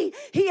me.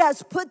 He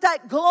has put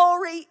that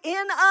glory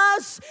in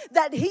us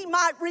that He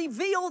might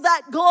reveal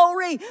that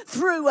glory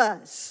through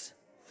us.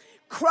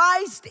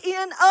 Christ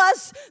in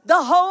us,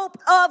 the hope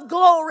of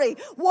glory.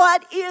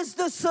 What is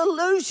the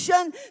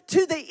solution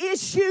to the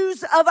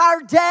issues of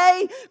our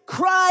day?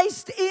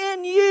 Christ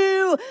in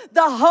you,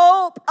 the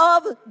hope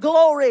of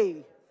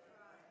glory.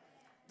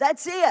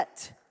 That's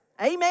it.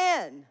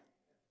 Amen.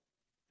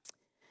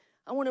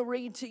 I want to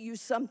read to you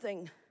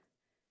something.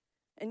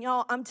 And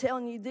y'all, I'm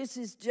telling you, this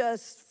is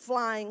just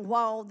flying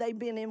while they've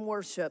been in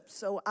worship.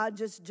 So I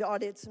just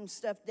jotted some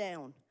stuff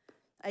down.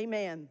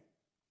 Amen.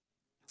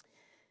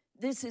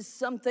 This is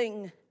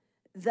something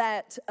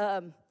that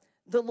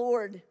the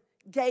Lord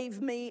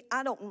gave me.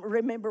 I don't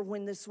remember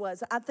when this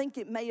was. I think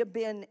it may have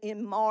been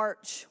in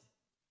March.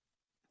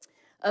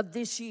 of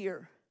this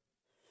year.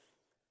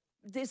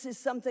 This is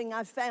something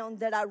I found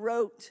that I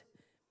wrote.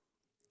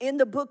 In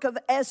the book of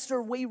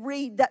Esther, we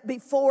read that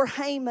before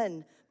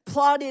Haman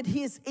plotted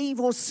his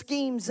evil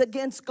schemes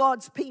against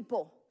God's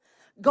people,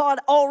 God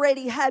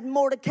already had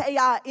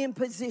Mordecai in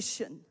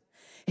position.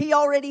 He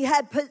already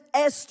had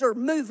Esther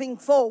moving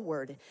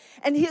forward,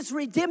 and his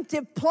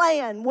redemptive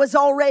plan was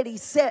already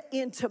set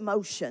into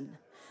motion.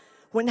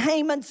 When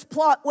Haman's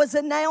plot was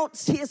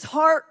announced, his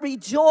heart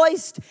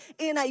rejoiced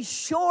in a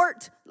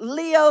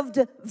short-lived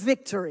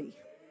victory.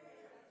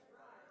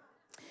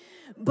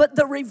 But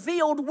the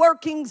revealed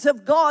workings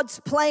of God's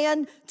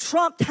plan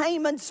trumped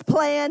Haman's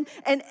plan,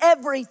 and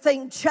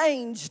everything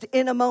changed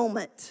in a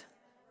moment.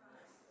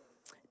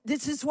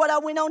 This is what I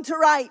went on to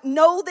write.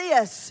 Know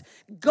this,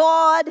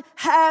 God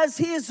has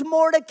his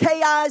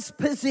Mordecai's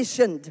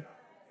positioned.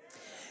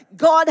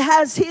 God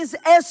has his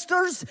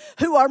Esthers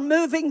who are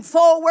moving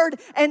forward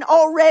and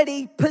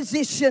already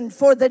positioned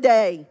for the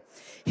day.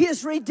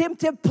 His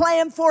redemptive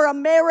plan for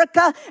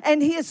America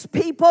and his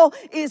people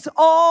is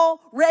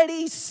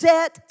already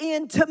set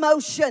into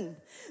motion.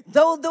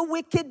 Though the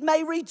wicked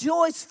may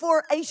rejoice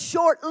for a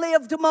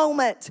short-lived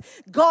moment,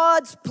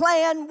 God's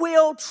plan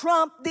will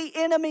trump the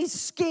enemy's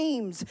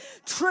schemes.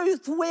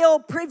 Truth will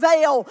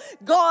prevail.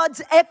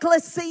 God's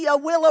ecclesia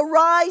will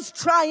arise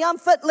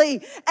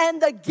triumphantly, and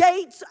the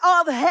gates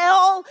of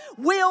hell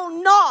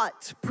will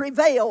not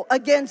prevail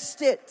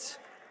against it.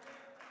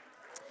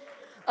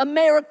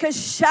 America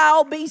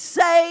shall be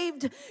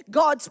saved.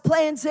 God's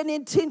plans and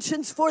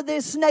intentions for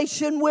this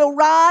nation will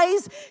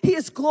rise.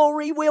 His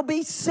glory will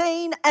be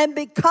seen and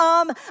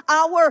become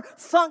our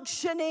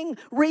functioning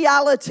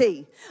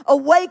reality.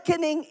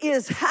 Awakening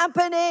is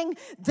happening.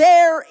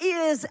 There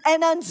is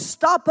an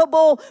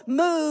unstoppable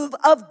move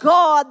of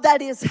God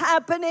that is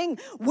happening.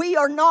 We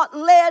are not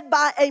led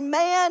by a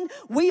man.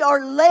 We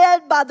are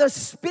led by the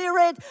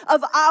Spirit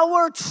of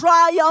our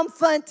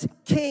triumphant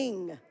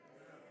King.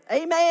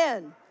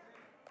 Amen.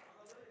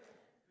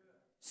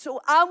 So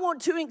I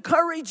want to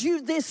encourage you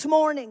this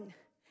morning,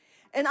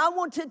 and I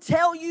want to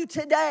tell you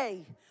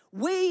today,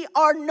 we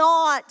are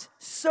not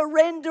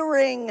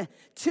surrendering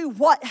to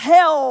what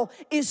hell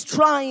is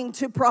trying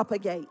to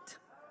propagate.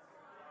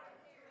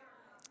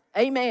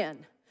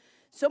 Amen.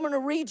 So I'm going to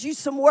read you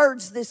some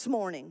words this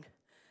morning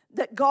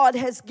that God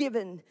has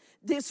given.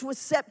 This was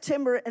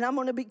September, and I'm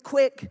going to be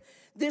quick.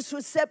 This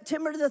was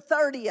September the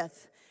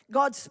 30th.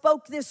 God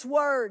spoke this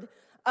word.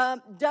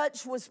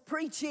 Dutch was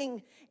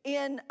preaching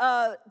in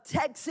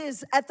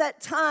Texas at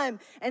that time,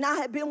 and I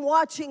had been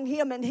watching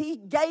him, and he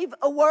gave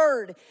a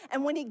word,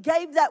 and when he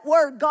gave that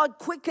word, God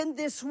quickened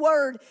this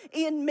word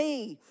in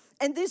me.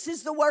 And this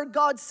is the word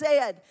God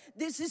said.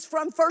 This is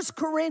from 1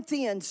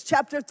 Corinthians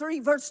chapter 3,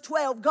 verse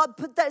 12. God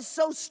put that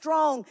so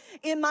strong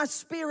in my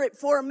spirit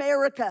for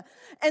America.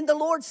 And the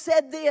Lord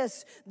said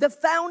this, the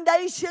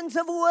foundations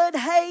of wood,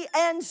 hay,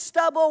 and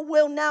stubble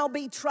will now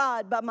be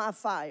tried by my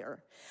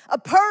fire. A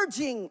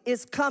purging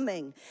is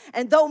coming,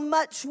 and though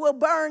much will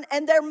burn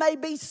and there may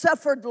be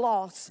suffered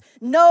loss,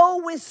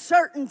 know with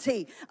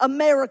certainty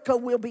America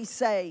will be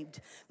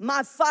saved.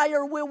 My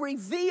fire will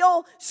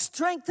reveal,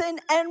 strengthen,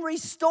 and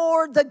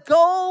restore the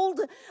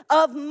gold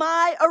of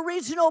my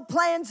original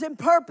plans and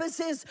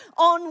purposes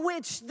on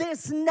which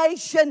this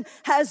nation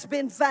has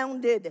been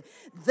founded.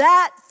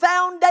 That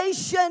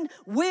foundation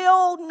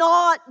will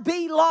not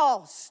be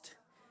lost.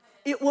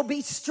 It will be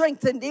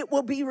strengthened. It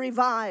will be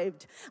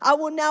revived. I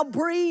will now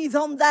breathe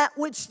on that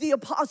which the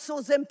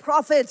apostles and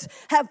prophets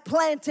have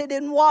planted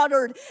and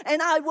watered,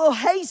 and I will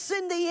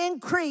hasten the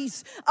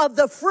increase of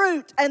the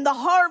fruit and the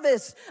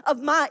harvest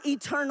of my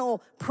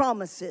eternal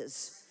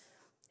promises.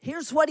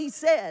 Here's what he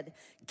said.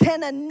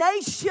 Can a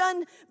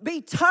nation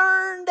be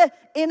turned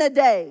in a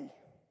day?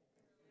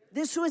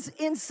 This was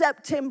in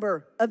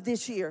September of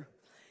this year.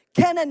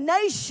 Can a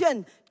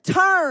nation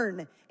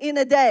turn in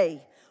a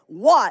day?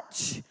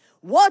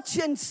 Watch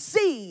and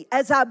see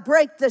as I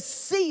break the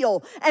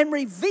seal and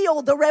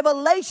reveal the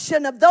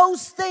revelation of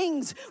those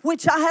things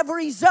which I have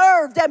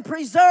reserved and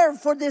preserved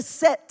for this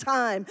set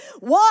time.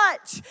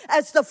 Watch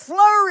as the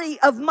flurry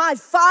of my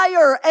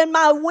fire and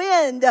my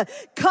wind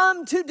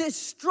come to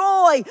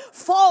destroy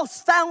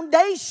false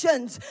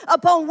foundations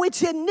upon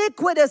which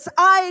iniquitous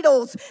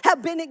idols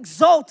have been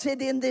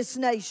exalted in this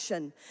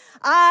nation.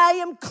 I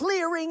am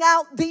clearing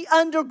out the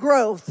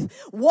undergrowth.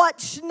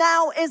 Watch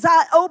now as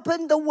I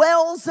open the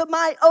wells of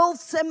my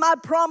oaths and my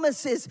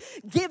promises,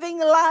 giving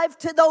life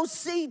to those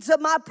seeds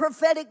of my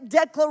prophetic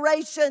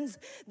declarations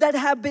that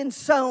have been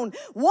sown.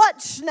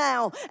 Watch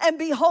now and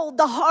behold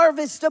the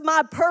harvest of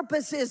my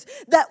purposes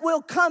that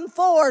will come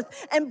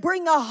forth and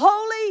bring a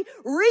holy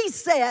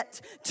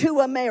reset to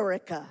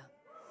America.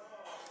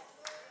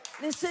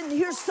 Listen,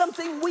 here's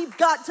something we've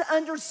got to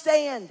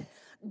understand.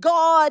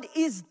 God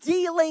is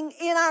dealing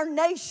in our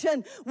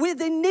nation with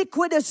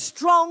iniquitous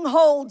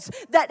strongholds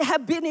that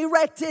have been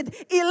erected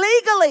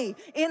illegally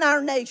in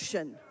our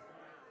nation.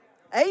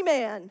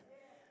 Amen.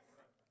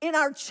 In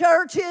our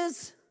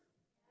churches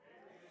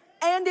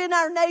and in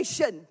our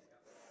nation.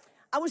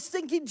 I was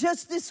thinking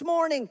just this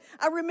morning,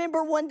 I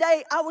remember one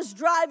day I was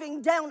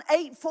driving down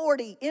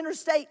 840,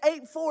 Interstate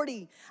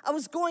 840. I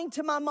was going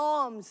to my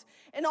mom's,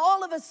 and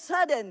all of a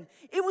sudden,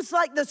 it was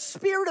like the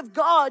Spirit of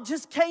God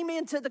just came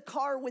into the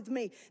car with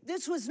me.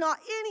 This was not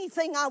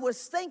anything I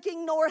was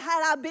thinking, nor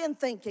had I been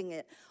thinking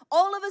it.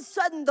 All of a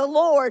sudden, the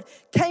Lord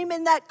came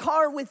in that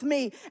car with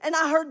me, and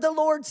I heard the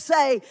Lord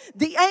say,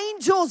 "The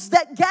angels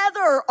that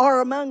gather are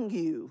among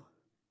you.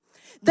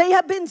 They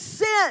have been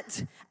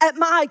sent at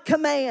my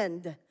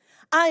command.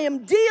 I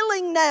am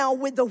dealing now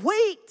with the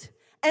wheat,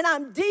 and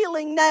I'm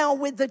dealing now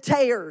with the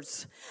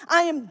tares.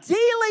 I am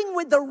dealing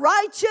with the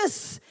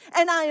righteous,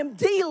 and I am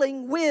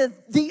dealing with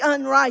the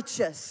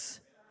unrighteous."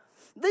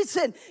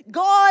 Listen,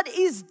 God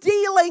is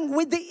dealing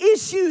with the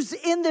issues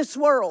in this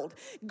world.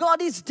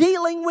 God is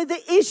dealing with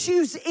the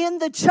issues in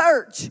the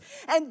church.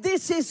 And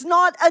this is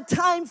not a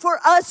time for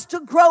us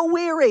to grow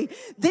weary.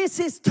 This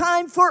is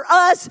time for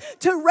us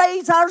to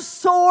raise our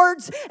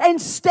swords and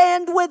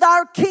stand with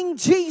our King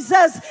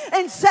Jesus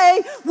and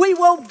say, "We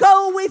will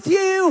go with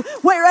you.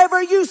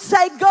 Wherever you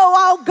say go,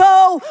 I'll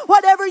go.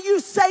 Whatever you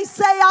say,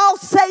 I'll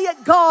say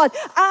it, God.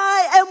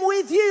 I am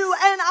with you,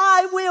 and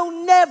I will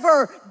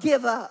never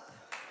give up."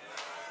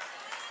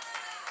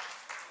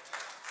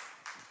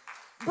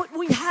 But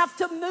we have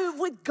to move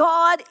with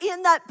God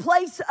in that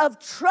place of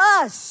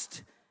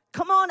trust.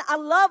 Come on, I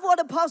love what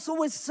Apostle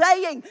was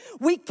saying.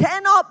 We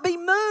cannot be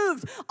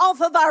moved off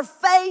of our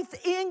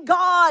faith in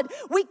God.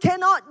 We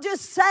cannot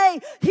just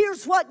say,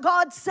 "Here's what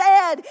God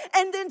said,"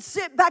 and then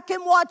sit back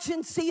and watch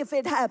and see if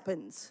it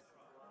happens.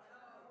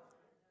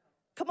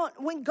 Come on,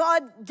 when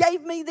God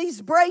gave me these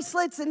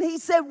bracelets and He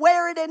said,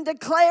 "Wear it and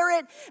declare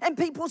it," and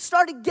people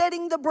started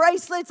getting the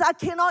bracelets, I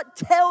cannot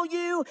tell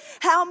you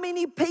how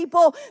many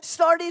people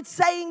started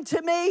saying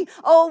to me,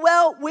 "Oh,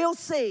 well, we'll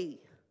see.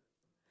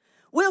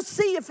 We'll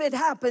see if it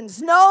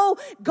happens." No,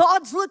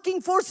 God's looking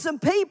for some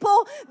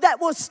people that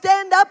will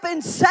stand up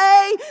and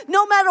say,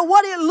 no matter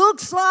what it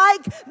looks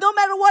like, no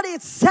matter what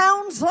it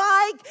sounds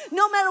like,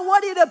 no matter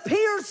what it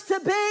appears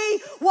to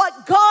be,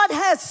 what God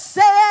has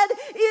said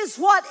is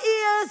what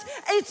is.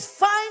 It's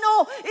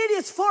final. It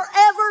is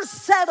forever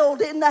settled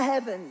in the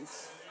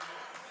heavens.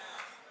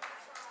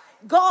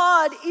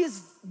 God is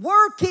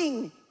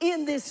working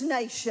in this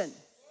nation.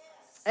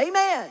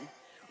 Amen.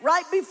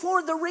 Right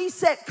before the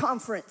Reset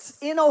Conference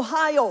in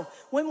Ohio,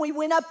 when we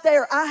went up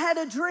there, I had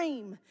a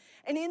dream.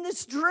 And in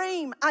this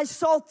dream, I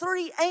saw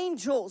 3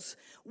 angels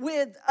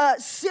with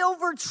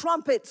silver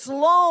trumpets,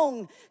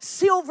 long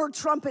silver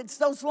trumpets,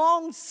 those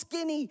long,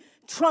 skinny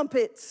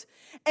trumpets.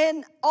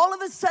 And all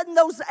of a sudden,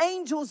 those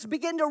angels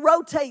began to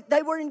rotate.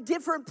 They were in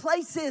different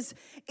places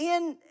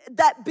in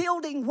that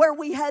building where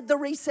we had the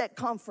Reset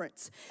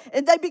Conference.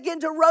 And they began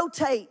to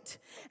rotate.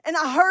 And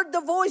I heard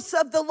the voice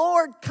of the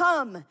Lord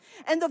come.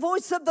 And the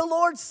voice of the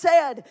Lord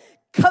said,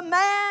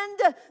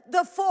 "Command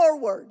the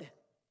forward."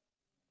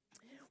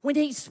 When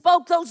He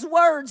spoke those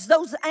words,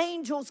 those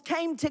angels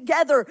came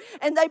together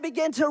and they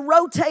began to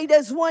rotate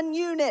as one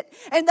unit,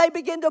 and they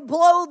began to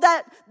blow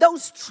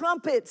those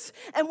trumpets.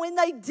 And when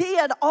they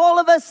did, all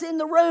of us in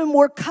the room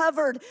were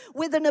covered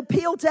with an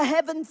Appeal to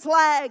Heaven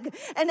flag.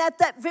 And at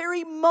that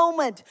very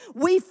moment,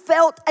 we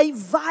felt a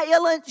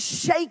violent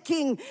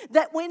shaking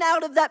that went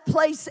out of that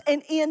place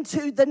and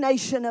into the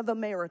nation of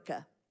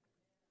America.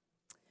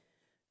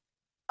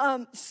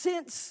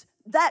 Since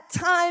that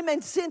time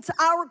and since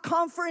our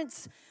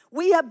conference,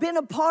 we have been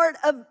a part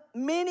of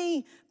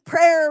many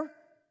prayer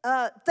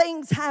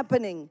things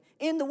happening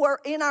in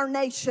our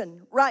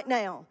nation right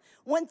now.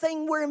 One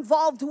thing we're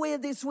involved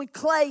with is with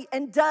Clay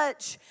and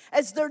Dutch,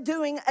 as they're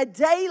doing a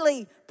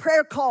daily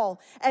prayer call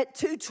at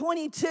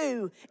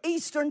 2:22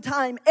 Eastern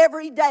Time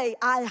every day.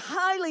 I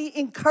highly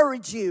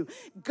encourage you,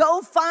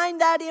 go find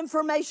that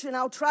information.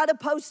 I'll try to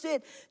post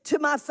it to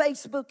my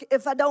Facebook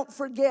if I don't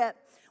forget.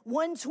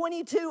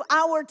 1:22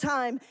 our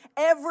time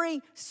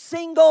every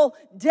single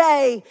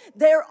day.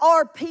 There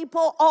are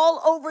people all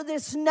over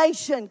this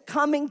nation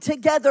coming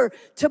together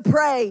to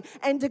pray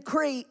and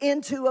decree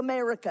into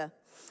America.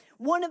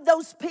 One of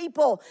those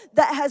people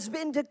that has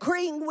been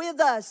decreeing with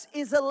us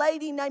is a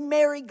lady named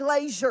Mary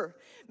Glazier.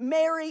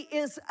 Mary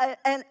is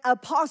an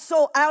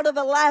apostle out of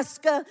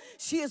Alaska.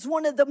 She is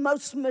one of the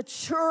most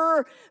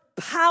mature,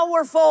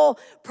 powerful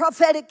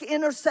prophetic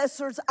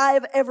intercessors I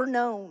have ever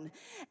known.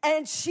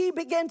 And she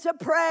began to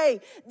pray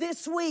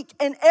this week,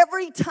 and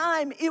every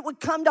time it would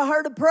come to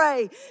her to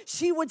pray,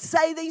 she would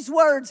say these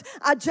words.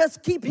 I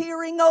just keep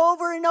hearing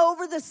over and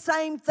over the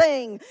same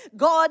thing.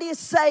 God is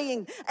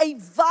saying a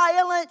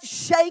violent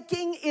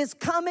shaking is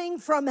coming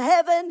from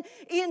heaven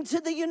into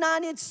the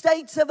United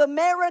States of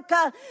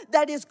America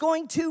that is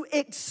going to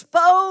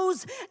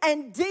expose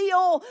and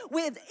deal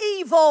with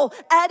evil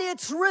at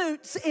its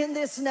roots in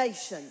this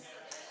nation.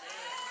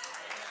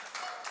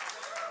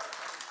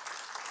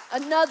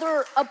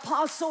 Another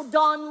apostle,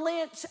 Don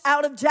Lynch,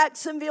 out of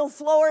Jacksonville,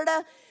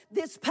 Florida,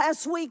 This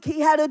past week,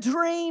 he had a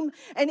dream,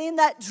 and in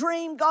that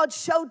dream, God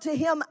showed to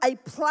him a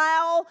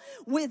plow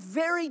with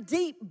very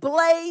deep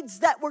blades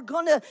that were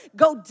going to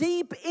go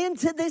deep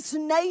into this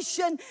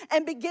nation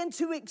and begin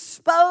to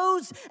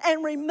expose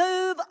and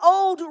remove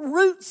old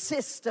root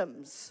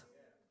systems.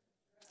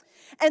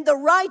 And the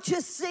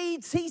righteous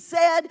seeds, he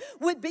said,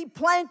 would be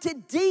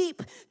planted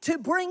deep to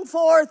bring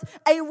forth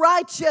a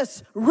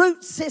righteous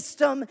root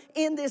system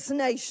in this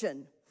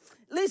nation.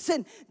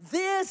 Listen,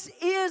 this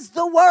is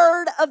the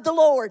word of the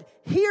Lord.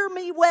 Hear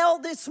me well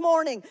this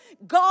morning.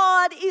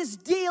 God is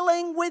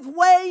dealing with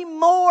way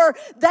more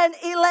than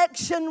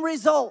election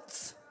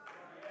results.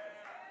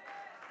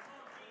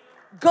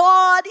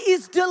 God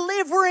is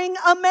delivering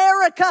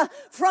America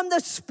from the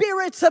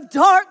spirits of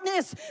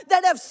darkness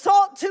that have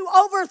sought to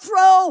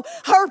overthrow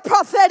her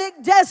prophetic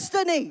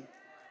destiny.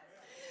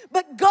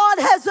 But God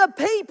has a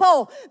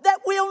people that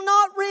will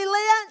not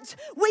relent.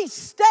 We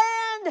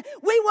stand,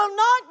 we will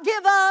not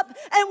give up,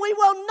 and we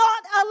will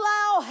not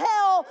allow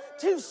hell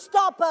to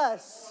stop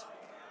us.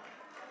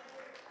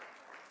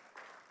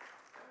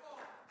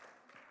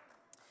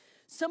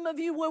 Some of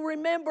you will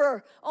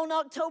remember on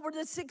October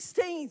the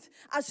 16th,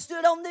 I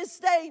stood on this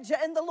stage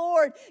and the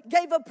Lord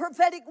gave a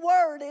prophetic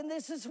word, and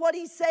this is what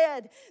he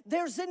said.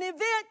 There's an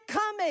event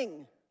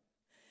coming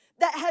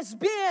that has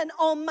been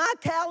on my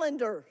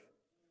calendar.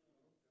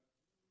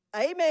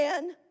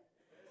 Amen.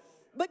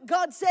 But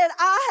God said,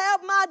 I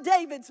have my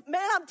Davids.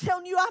 Man, I'm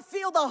telling you, I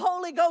feel the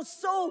Holy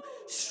Ghost so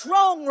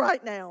strong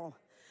right now.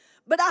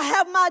 But I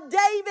have my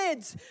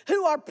Davids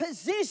who are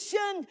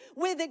positioned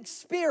with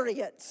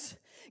experience.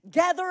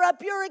 Gather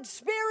up your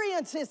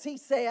experiences, he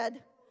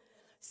said.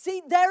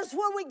 See, there's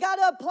where we got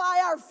to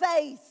apply our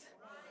faith.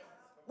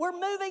 We're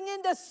moving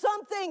into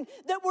something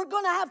that we're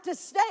going to have to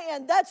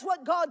stand. That's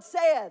what God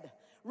said.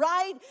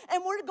 Right?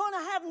 And we're going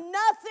to have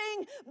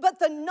nothing but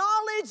the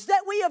knowledge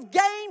that we have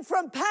gained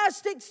from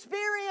past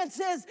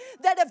experiences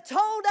that have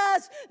told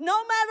us no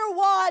matter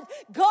what,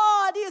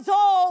 God is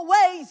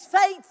always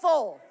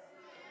faithful.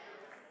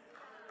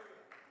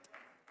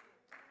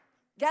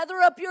 Gather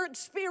up your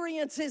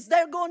experiences.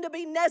 They're going to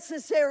be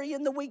necessary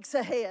in the weeks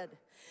ahead.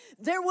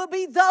 There will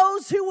be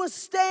those who will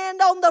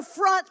stand on the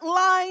front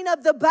line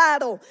of the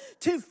battle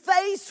to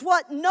face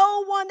what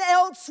no one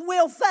else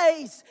will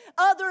face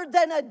other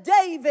than a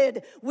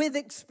David with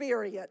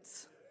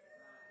experience.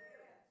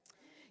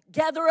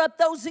 Gather up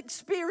those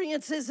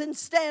experiences and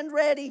stand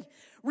ready.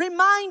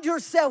 Remind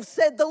yourself,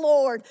 said the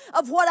Lord,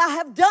 of what I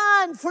have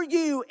done for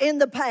you in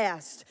the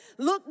past.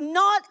 Look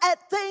not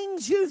at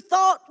things you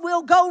thought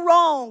will go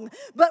wrong,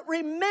 but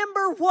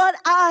remember what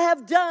I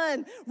have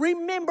done.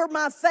 Remember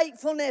my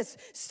faithfulness.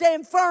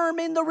 Stand firm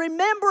in the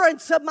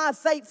remembrance of my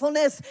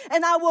faithfulness,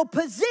 and I will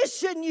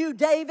position you,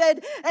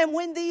 David. And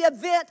when the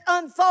event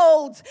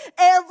unfolds,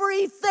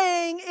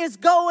 everything is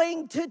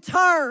going to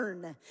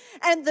turn,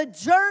 and the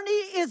journey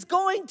is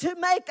going to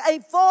make a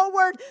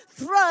forward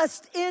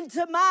thrust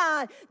into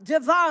my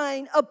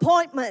divine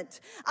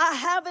appointment. I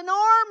have an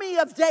army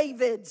of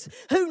Davids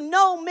who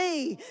know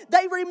me.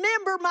 They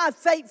remember my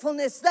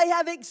faithfulness. They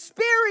have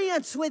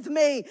experience with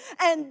me,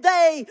 and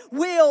they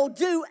will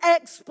do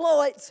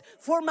exploits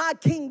for my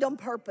kingdom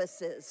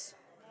purposes.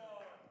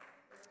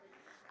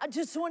 I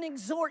just want to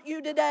exhort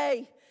you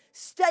today.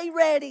 Stay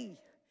ready.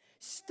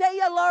 Stay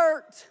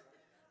alert.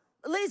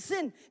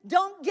 Listen,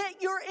 don't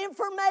get your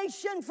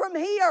information from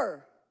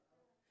here.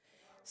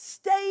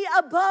 Stay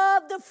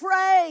above the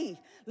fray.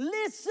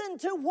 Listen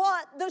to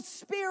what the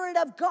Spirit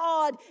of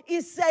God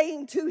is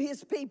saying to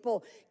his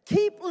people.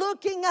 Keep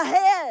looking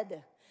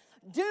ahead.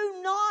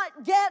 Do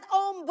not get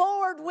on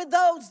board with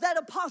those that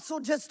Apostle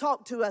just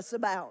talked to us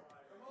about.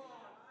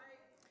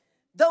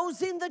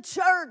 Those in the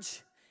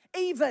church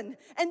even,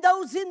 and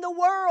those in the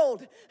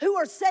world who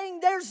are saying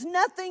there's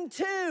nothing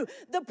to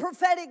the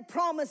prophetic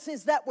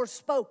promises that were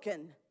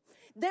spoken.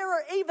 There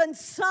are even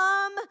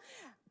some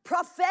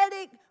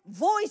prophetic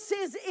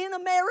voices in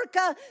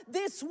America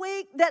this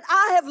week that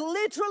I have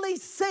literally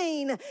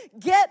seen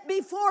get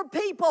before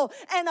people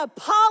and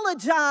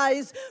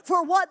apologize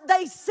for what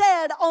they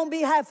said on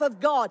behalf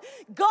of God.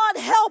 God,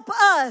 help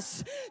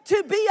us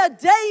to be a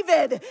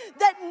David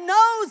that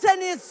knows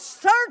and is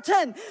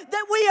certain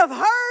that we have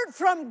heard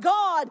from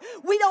God.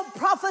 We don't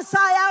prophesy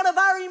out of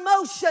our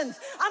emotions.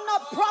 I'm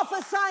not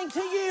prophesying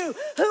to you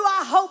who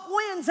I hope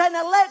wins an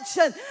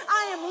election.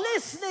 I am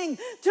listening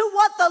to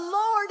what the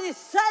Lord is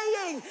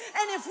saying.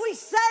 And if we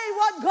say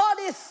what God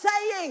is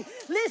saying,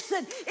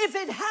 listen, if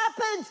it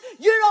happens,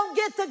 you don't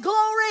get the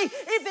glory.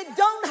 If it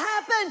don't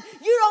happen,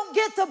 you don't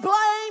get the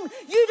blame.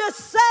 You just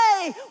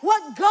say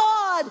what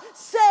God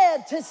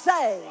said to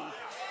say.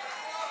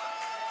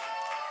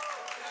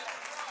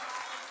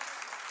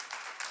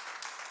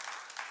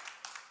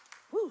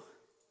 Whew.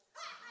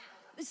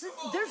 Listen,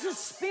 there's a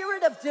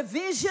spirit of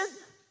division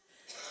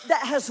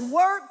that has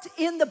worked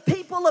in the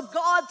people of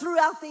God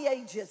throughout the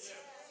ages.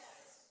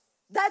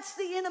 That's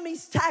the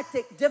enemy's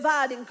tactic,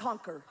 divide and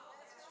conquer.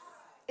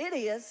 It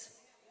is.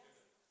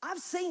 I've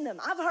seen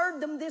them. I've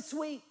heard them this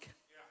week.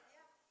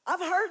 I've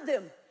heard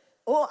them.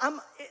 Oh,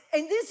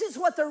 and this is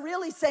what they're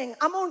really saying.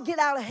 I'm going to get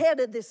out ahead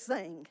of this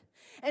thing.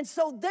 And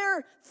so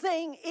their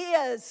thing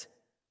is,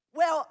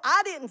 well,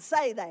 I didn't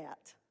say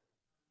that.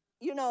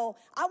 You know,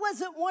 I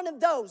wasn't one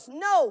of those.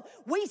 No,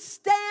 we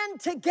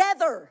stand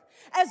together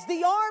as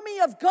the army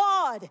of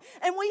God,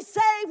 and we say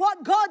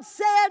what God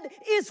said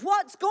is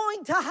what's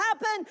going to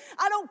happen.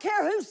 I don't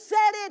care who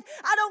said it.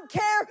 I don't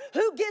care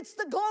who gets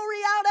the glory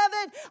out of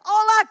it.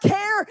 All I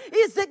care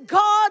is that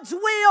God's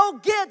will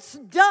gets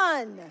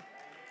done.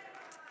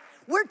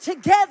 We're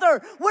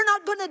together. We're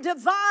not going to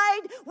divide.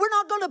 We're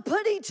not going to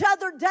put each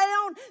other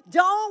down.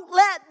 Don't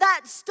let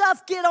that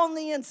stuff get on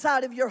the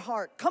inside of your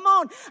heart. Come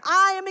on.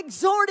 I am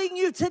exhorting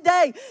you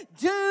today.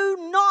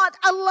 Do not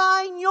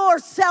align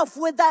yourself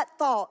with that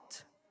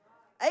thought.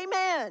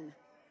 Amen.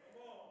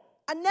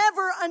 I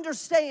never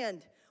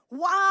understand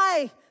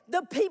why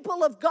the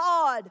people of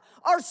God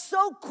are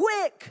so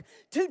quick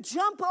to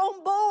jump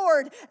on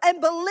board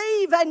and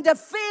believe and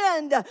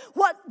defend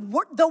what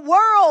the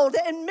world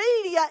and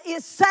media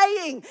is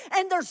saying.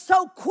 And they're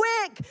so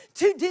quick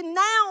to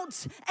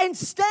denounce and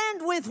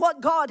stand with what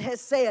God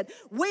has said.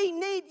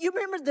 You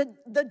remember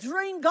the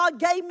dream God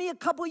gave me a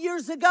couple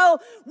years ago?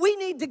 We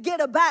need to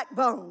get a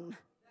backbone.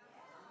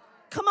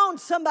 Come on,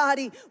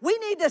 somebody. We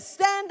need to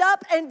stand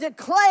up and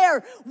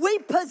declare we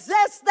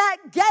possess that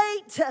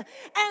gate,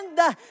 and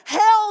the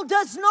hell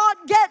does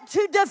not get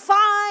to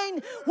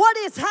define what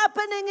is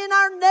happening in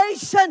our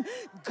nation.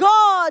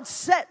 God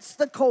sets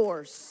the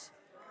course.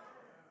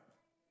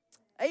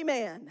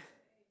 Amen.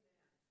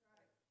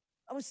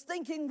 I was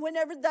thinking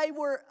whenever they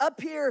were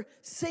up here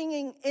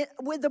singing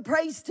with the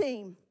praise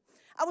team,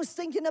 I was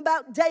thinking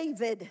about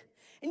David.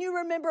 And you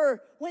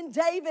remember when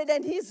David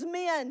and his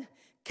men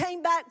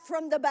came back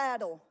from the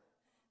battle.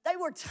 They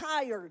were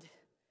tired.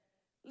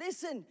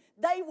 Listen,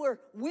 they were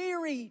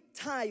weary,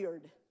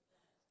 tired.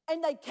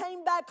 And they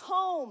came back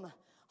home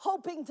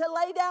hoping to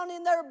lay down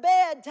in their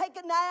bed, take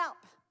a nap.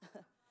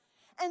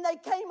 And they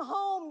came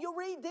home. You'll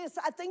read this.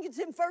 I think it's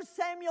in 1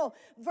 Samuel,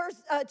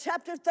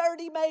 chapter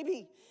 30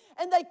 maybe.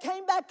 And they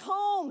came back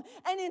home.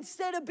 And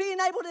instead of being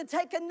able to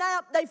take a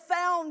nap, they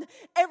found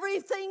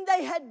everything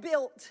they had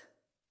built.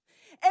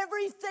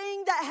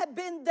 Everything that had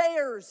been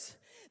theirs.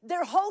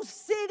 Their whole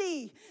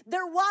city,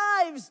 their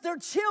wives, their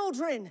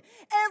children,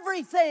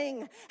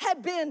 everything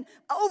had been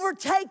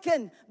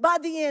overtaken by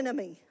the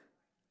enemy.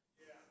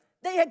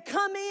 They had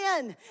come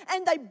in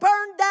and they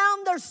burned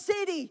down their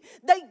city.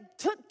 They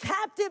took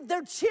captive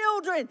their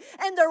children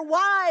and their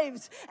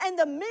wives. And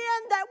the men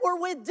that were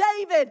with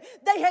David,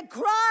 they had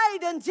cried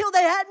until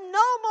they had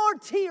no more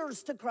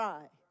tears to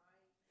cry.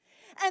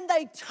 And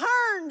they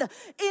turned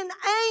in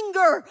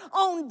anger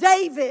on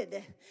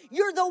David.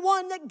 You're the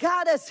one that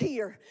got us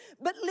here.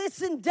 But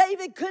listen,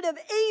 David could have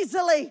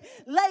easily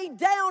laid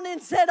down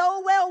and said,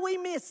 oh, well, we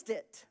missed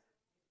it.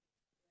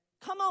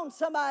 Come on,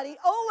 somebody.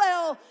 Oh,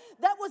 well,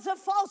 that was a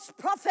false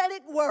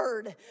prophetic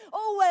word.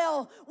 Oh,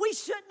 well, we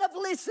shouldn't have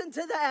listened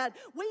to that.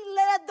 We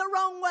led the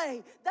wrong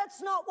way.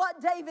 That's not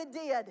what David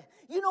did.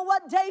 You know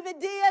what David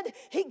did?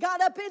 He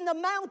got up in the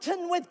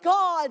mountain with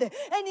God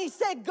and he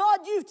said, God,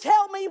 you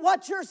tell me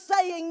what you're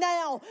saying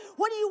now.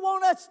 What do you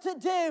want us to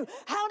do?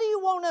 How do you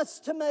want us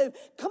to move?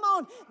 Come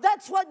on,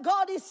 that's what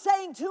God is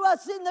saying to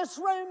us in this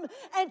room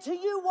and to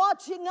you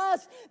watching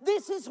us.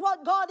 This is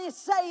what God is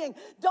saying.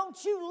 Don't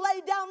you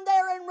lay down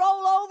there and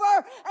roll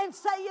over and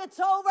say it's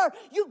over.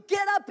 You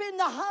get up in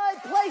the high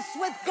place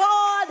with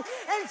God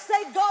and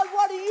say, God,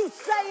 what are you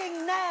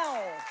saying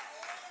now?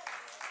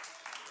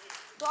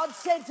 God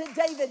said to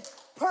David,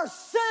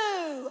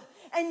 pursue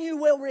and you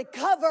will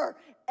recover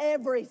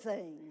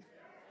everything.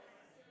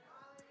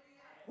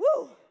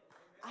 Woo!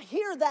 I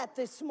hear that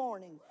this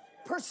morning.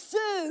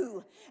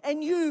 Pursue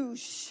and you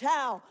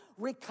shall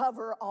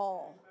recover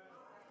all.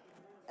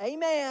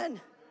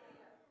 Amen.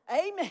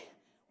 Amen.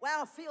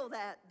 Wow, I feel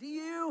that. Do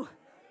you?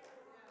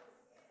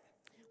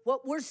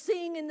 What we're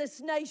seeing in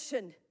this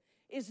nation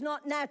is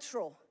not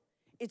natural.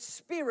 It's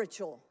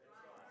spiritual.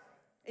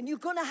 And you're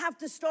going to have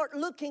to start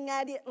looking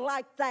at it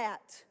like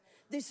that.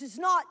 This is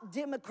not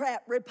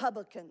Democrat,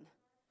 Republican.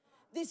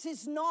 This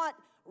is not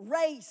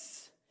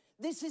race.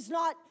 This is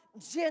not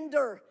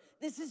gender.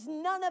 This is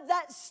none of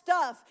that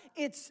stuff.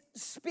 It's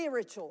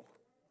spiritual.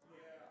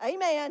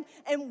 Amen.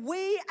 And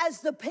we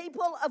as the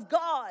people of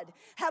God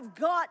have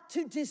got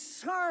to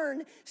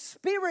discern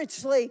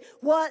spiritually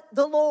what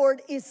the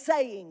Lord is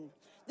saying.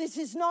 This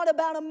is not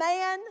about a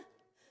man.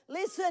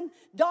 Listen,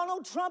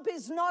 Donald Trump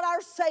is not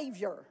our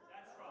Savior.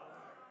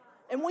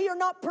 And we are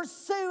not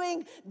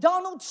pursuing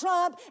Donald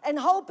Trump and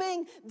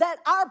hoping that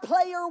our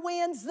player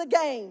wins the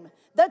game.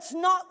 That's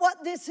not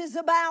what this is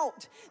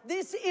about.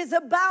 This is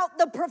about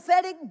the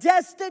prophetic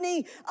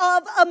destiny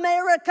of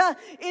America.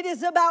 It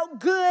is about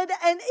good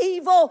and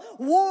evil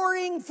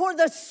warring for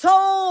the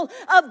soul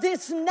of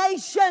this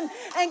nation.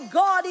 And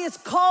God is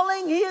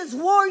calling His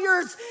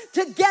warriors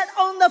to get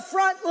on the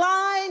front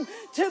line,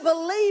 to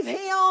believe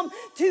Him,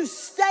 to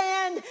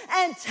stand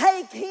and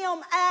take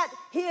Him at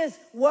His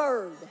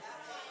word.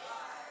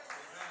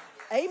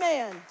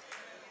 Amen.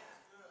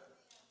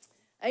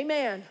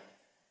 Amen.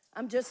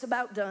 I'm just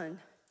about done.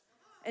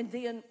 And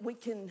then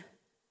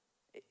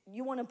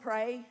you want to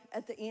pray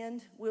at the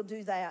end? We'll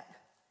do that.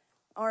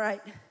 All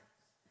right.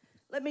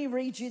 Let me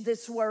read you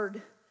this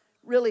word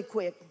really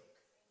quick.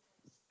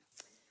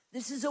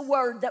 This is a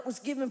word that was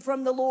given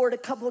from the Lord a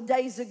couple of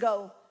days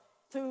ago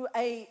through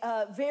a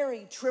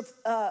very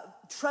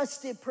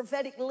trusted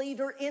prophetic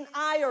leader in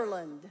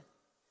Ireland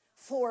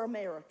for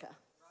America.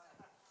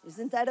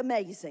 Isn't that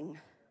amazing?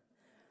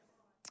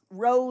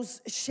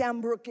 Rose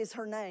Shambrook is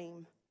her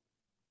name.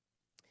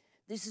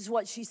 This is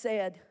what she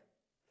said.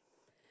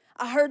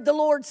 I heard the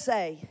Lord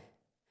say,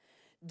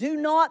 do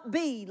not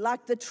be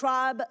like the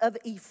tribe of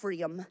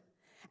Ephraim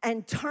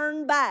and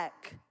turn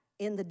back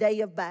in the day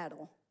of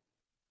battle.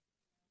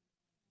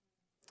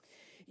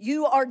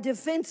 You are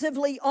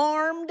defensively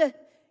armed.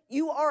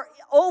 You are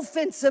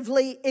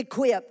offensively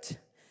equipped.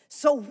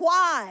 So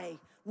why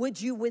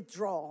would you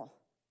withdraw?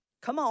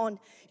 Come on,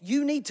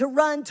 you need to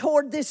run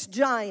toward this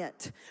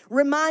giant,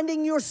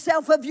 reminding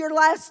yourself of your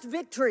last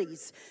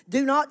victories.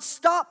 Do not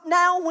stop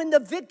now when the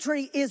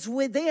victory is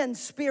within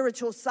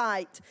spiritual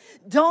sight.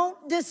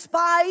 Don't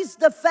despise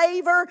the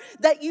favor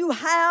that you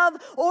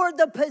have or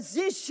the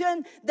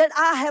position that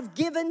I have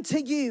given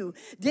to you.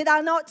 Did I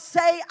not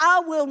say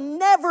I will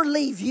never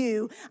leave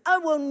you? I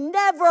will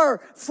never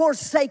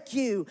forsake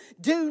you.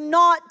 Do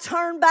not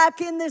turn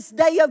back in this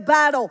day of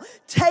battle.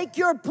 Take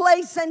your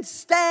place and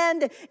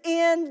stand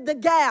in the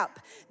gap.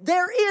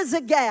 There is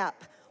a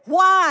gap.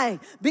 Why?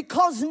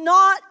 Because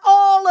not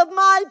all of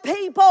my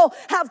people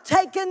have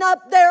taken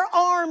up their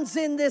arms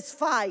in this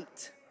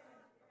fight.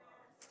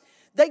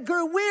 They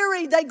grew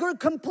weary. They grew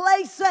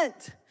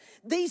complacent.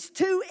 These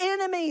two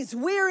enemies,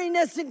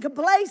 weariness and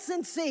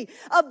complacency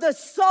of the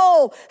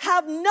soul,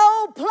 have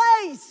no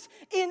place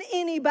in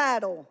any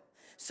battle.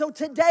 So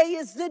today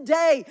is the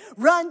day.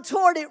 Run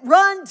toward it.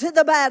 Run to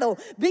the battle.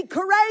 Be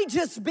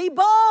courageous. Be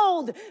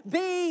bold.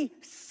 Be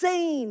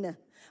seen.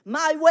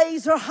 My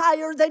ways are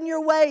higher than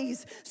your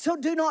ways. So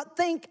do not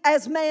think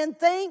as man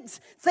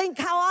thinks. Think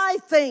how I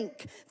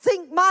think.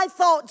 Think my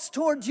thoughts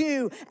toward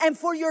you and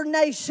for your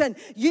nation.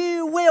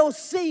 You will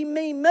see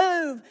me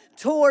move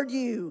toward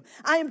you.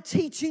 I am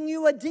teaching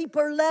you a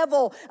deeper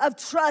level of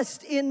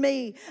trust in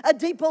me. A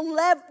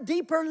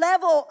deeper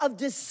level of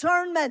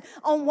discernment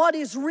on what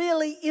is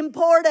really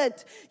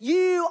important.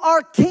 You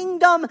are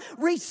kingdom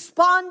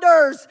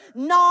responders,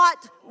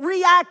 not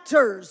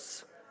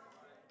reactors.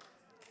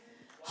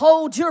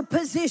 Hold your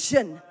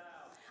position.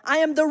 I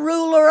am the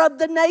ruler of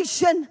the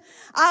nation.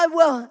 I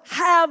will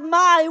have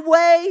my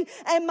way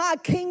and my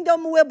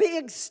kingdom will be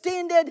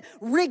extended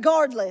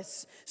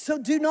regardless. So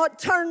do not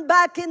turn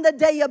back in the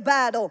day of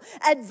battle.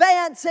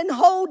 Advance and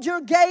hold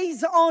your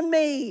gaze on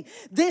me.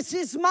 This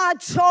is my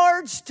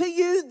charge to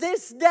you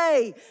this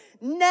day.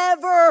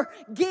 Never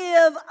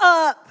give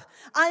up.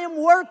 I am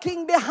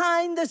working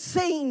behind the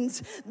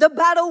scenes. The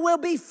battle will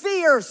be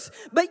fierce,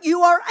 but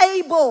you are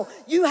able.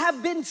 You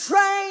have been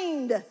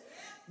trained.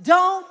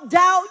 Don't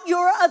doubt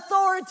your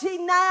authority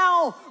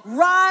now.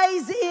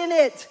 Rise in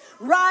it.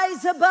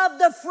 Rise above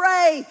the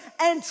fray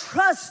and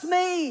trust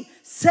me,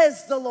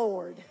 says the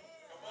Lord.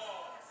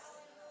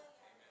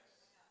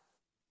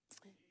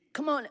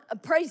 Come on,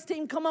 praise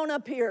team, come on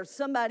up here,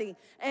 somebody.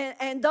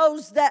 And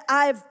those that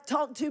I've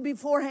talked to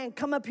beforehand,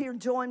 come up here,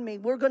 join me.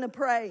 We're going to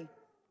pray.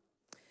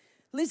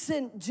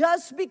 Listen,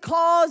 just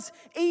because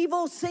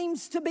evil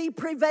seems to be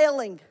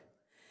prevailing,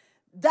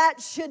 that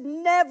should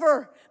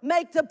never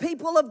make the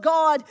people of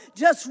God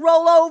just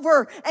roll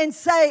over and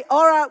say,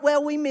 all right,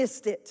 well, we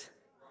missed it.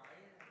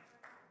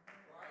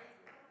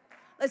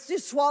 Let's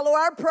just swallow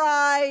our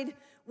pride.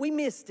 We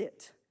missed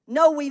it.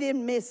 No, we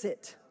didn't miss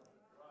it.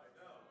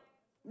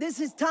 This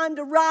is time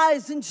to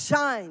rise and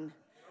shine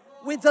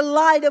with the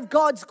light of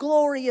God's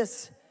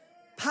glorious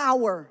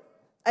power.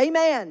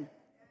 Amen.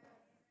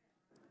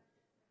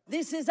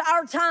 This is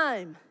our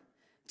time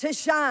to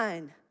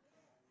shine.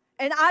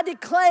 And I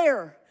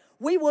declare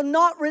we will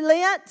not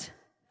relent.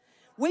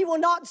 We will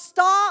not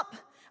stop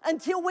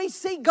until we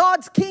see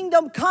God's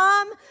kingdom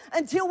come,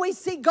 until we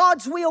see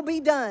God's will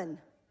be done.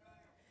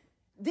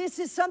 This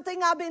is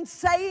something I've been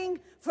saying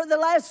for the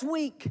last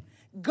week.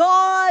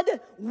 God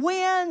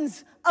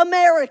wins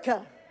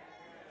America.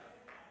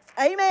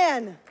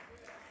 Amen.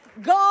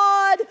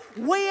 God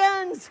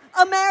wins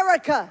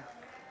America.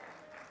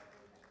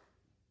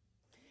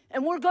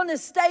 And we're going to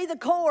stay the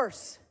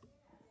course.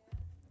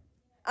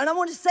 And I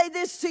want to say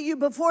this to you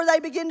before they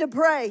begin to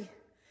pray.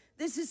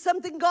 This is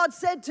something God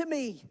said to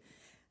me.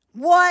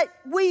 What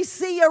we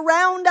see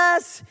around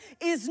us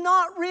is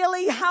not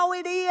really how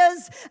it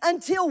is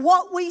until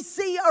what we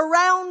see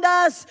around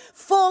us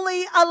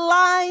fully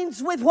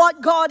aligns with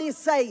what God is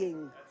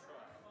saying.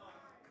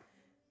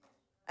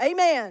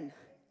 Amen.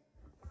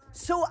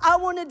 So I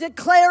want to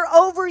declare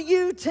over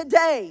you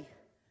today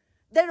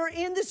that are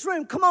in this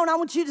room. Come on, I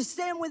want you to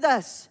stand with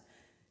us.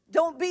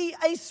 Don't be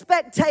a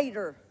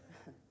spectator.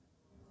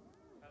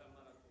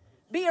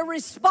 Be a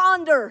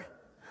responder.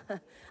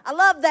 I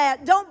love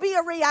that. Don't be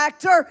a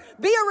reactor.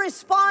 Be a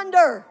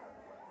responder.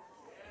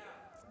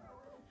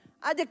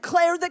 I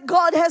declare that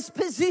God has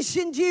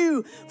positioned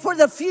you for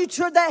the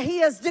future that He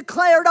has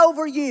declared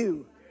over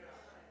you.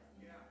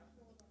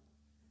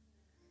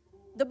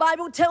 The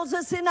Bible tells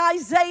us in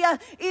Isaiah,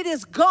 it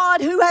is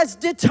God who has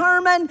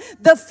determined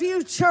the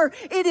future.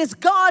 It is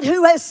God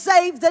who has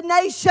saved the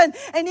nation.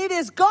 And it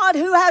is God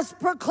who has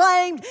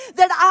proclaimed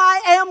that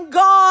I am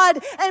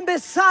God, and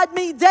beside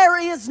me there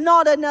is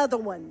not another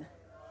one.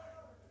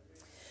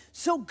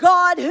 So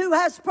God, who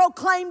has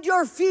proclaimed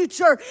your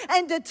future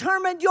and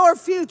determined your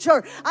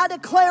future, I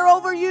declare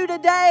over you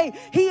today,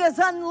 He is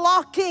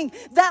unlocking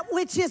that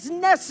which is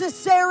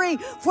necessary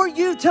for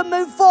you to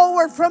move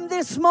forward from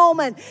this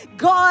moment.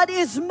 God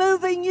is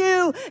moving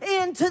you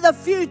into the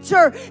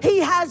future He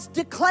has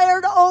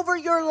declared over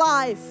your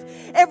life.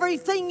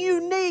 Everything you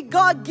need,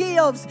 God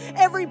gives.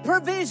 Every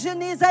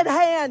provision is at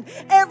hand.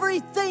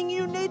 Everything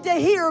you need to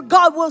hear,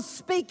 God will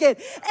speak it.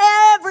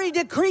 Every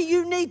decree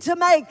you need to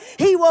make,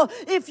 He will.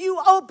 If you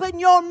open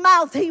your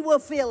mouth, He will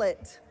fill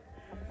it.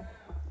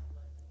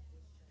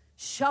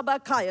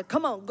 Shabakaya.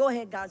 Come on, go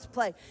ahead, guys,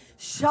 play.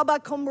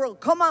 Shabakumro.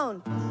 Come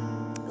on.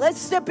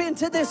 Let's step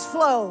into this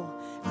flow.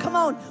 Come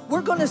on,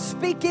 we're going to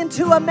speak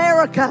into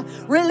America.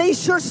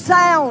 Release your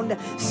sound.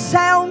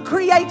 Sound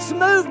creates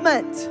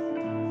movement.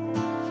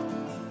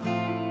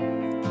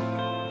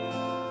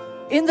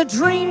 In the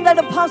dream that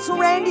Apostle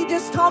Randy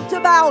just talked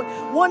about,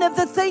 one of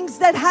the things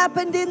that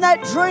happened in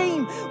that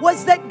dream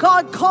was that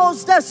God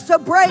caused us to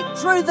break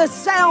through the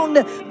sound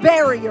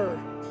barrier.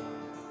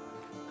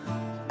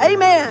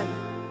 Amen.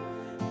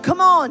 Come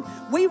on.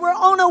 We were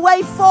on a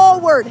way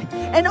forward,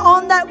 and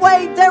on that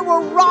way there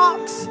were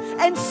rocks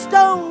and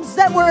stones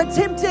that were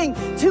attempting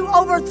to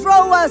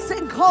overthrow us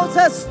and cause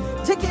us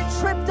to get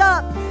tripped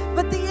up.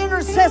 But the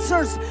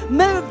intercessors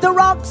moved the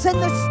rocks and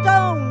the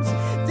stones.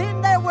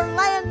 Then there were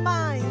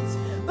landmines.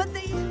 But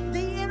the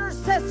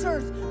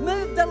intercessors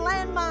moved the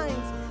landmines.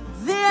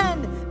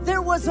 Then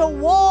there was a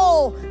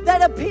wall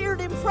that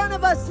appeared in front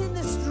of us in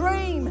this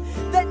dream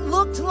that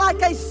looked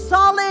like a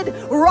solid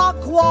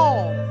rock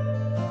wall.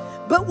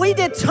 But we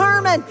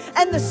determined,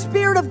 and the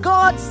Spirit of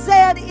God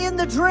said in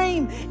the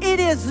dream, it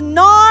is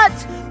not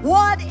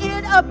what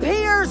it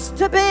appears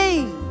to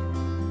be.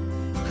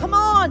 Come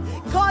on,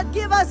 God,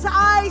 give us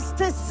eyes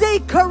to see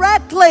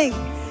correctly.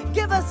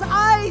 Give us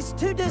eyes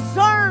to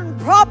discern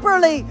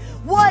properly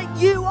what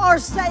you are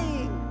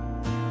saying.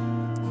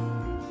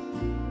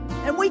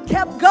 And we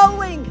kept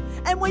going,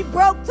 and we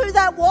broke through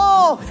that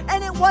wall,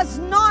 and it was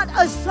not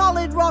a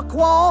solid rock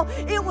wall.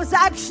 It was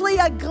actually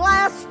a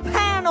glass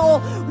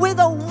panel with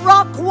a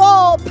rock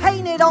wall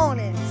painted on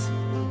it.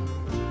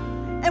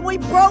 And we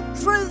broke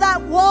through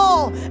that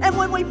wall. And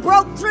when we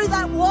broke through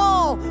that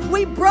wall,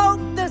 we broke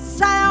the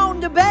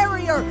sound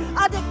barrier.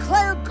 I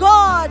declare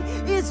God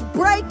is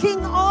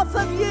breaking off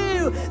of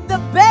you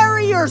the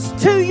barriers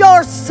to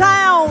your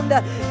sound.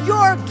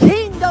 Your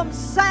kingdom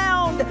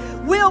sound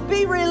will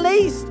be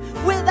released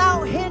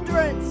without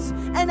hindrance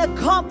and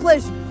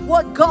accomplish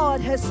what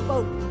God has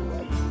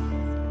spoken.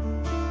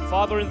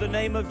 Father, in the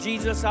name of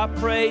Jesus, I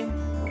pray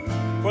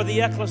for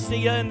the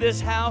ecclesia in this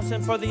house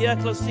and for the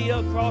ecclesia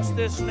across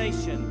this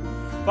nation.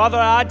 Father,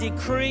 I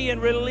decree and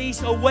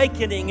release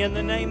awakening in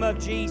the name of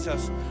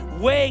Jesus.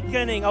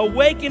 Awakening.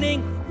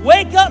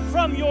 Wake up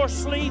from your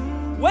sleep.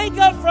 Wake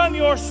up from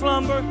your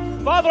slumber.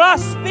 Father, I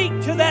speak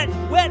to that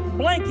wet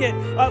blanket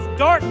of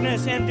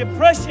darkness and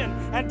depression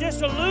and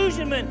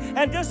disillusionment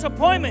and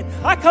disappointment.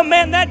 I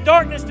command that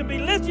darkness to be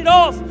lifted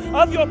off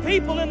of your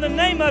people in the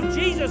name of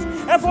Jesus,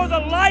 and for the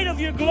light of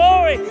your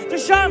glory to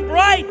shine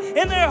bright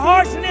in their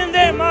hearts and in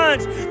their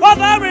minds.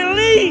 Father,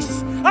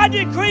 I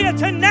decree a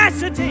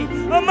tenacity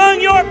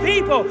among your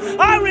people.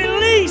 I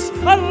release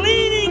a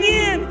leaning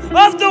in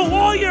of the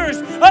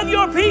warriors of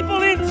your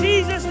people in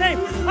Jesus' name.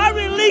 I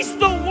release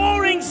the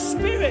warring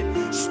spirit.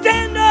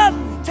 Stand up,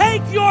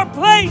 take your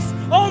place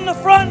on the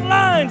front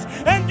lines,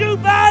 and do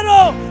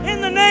battle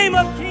in the name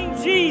of King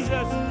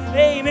Jesus.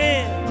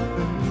 Amen.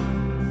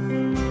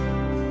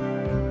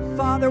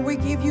 Father, we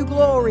give you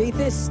glory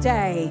this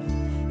day.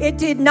 It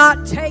did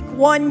not take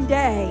one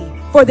day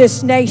for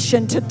this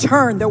nation to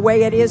turn the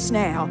way it is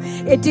now.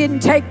 It didn't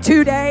take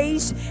 2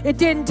 days. It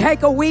didn't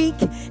take a week.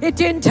 It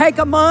didn't take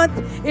a month.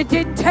 It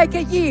didn't take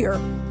a year.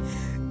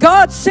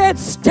 God said,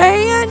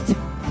 stand,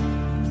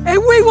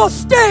 and we will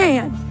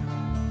stand.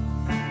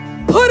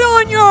 Put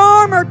on your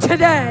armor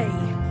today.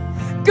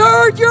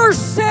 Gird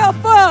yourself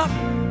up.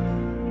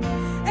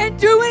 And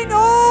doing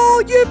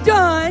all you've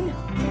done,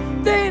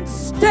 then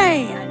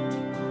stand.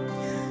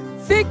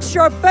 Fix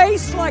your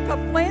face like a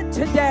flint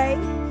today.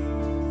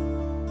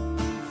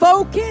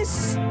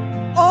 Focus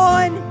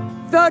on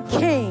the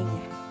King.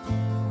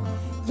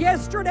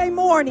 Yesterday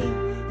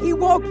morning, he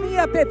woke me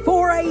up at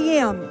 4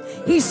 a.m.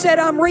 He said,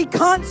 I'm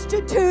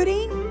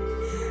reconstituting,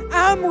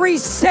 I'm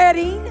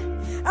resetting,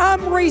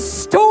 I'm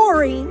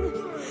restoring,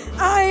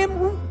 I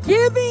am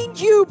giving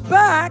you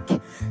back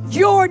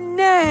your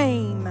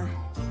name.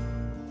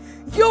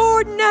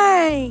 Your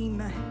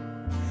name.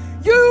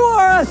 You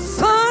are a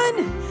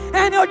son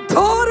and a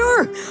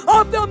daughter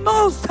of the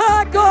Most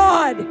High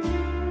God.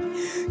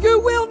 You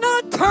will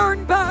not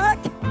turn back.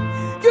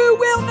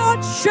 will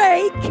not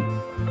shake.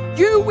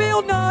 You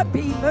will not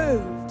be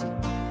moved.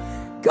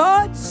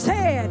 God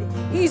said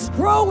He's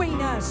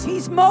growing us.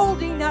 He's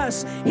molding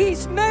us.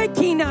 He's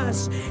making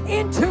us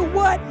into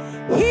what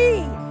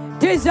He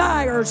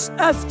desires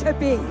us to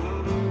be.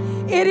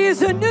 It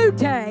is a new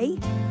day.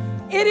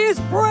 It is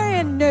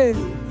brand new.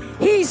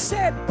 He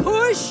said,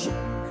 push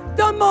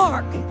the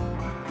mark.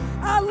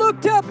 I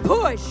looked up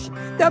push,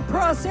 the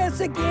process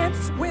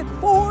against with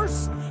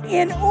force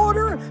in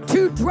order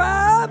to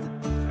drive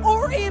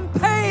or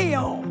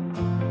impale.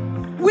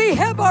 We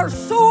have our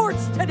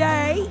swords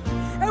today,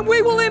 and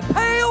we will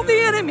impale the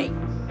enemy,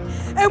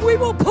 and we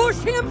will push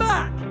him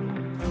back.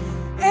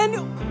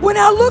 And when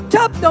I looked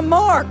up the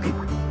mark,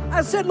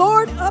 I said,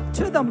 Lord, up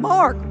to the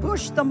mark,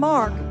 push the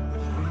mark.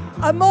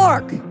 A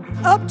mark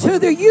up to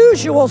the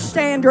usual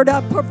standard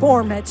of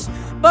performance.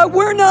 But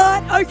we're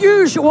not a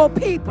usual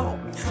people.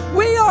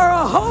 We are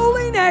a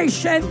holy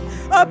nation,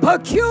 a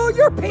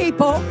peculiar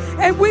people,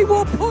 and we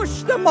will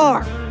push the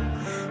mark.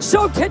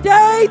 So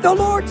today the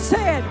Lord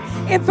said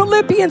in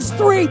Philippians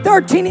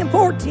 3:13 and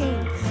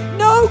 14,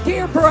 no,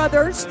 dear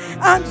brothers,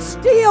 I'm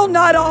still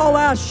not all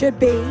I should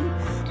be,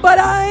 but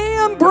I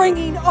am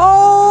bringing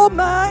all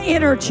my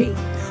energy,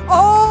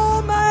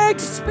 all my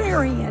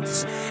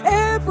experience,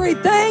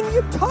 everything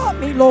you've taught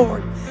me,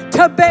 Lord,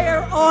 to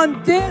bear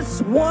on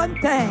this one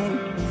thing,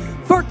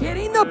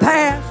 forgetting the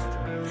past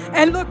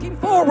and looking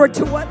forward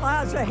to what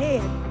lies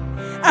ahead.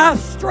 I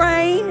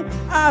strain,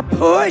 I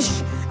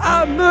push,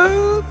 I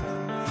move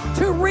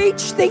to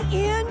reach the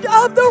end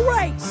of the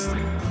race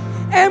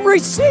and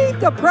receive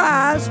the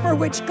prize for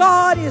which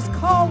God is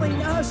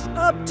calling us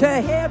up to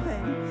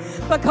heaven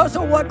because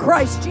of what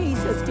Christ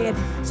Jesus did.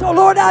 So,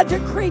 Lord, I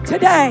decree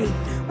today,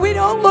 we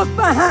don't look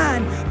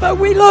behind, but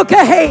we look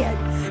ahead,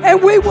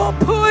 and we will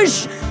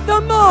push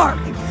the mark.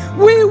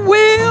 We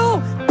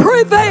will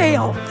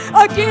prevail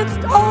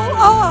against all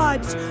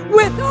odds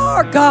with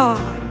our God.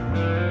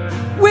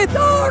 With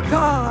our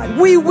God,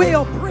 we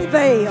will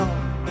prevail.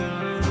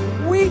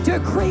 We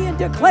decree and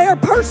declare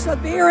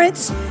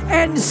perseverance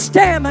and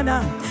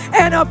stamina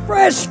and a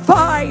fresh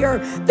fire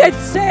that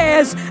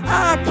says,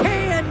 I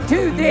can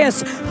do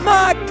this.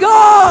 My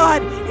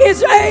God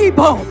is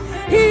able.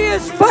 He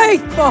is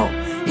faithful.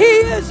 He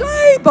is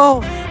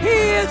able. He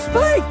is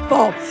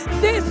faithful.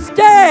 This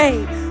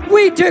day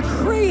we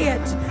decree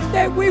it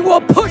that we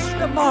will push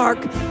the mark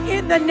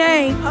in the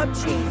name of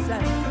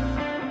Jesus.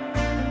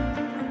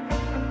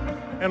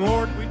 And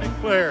Lord, we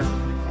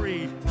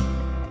decree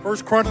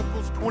 1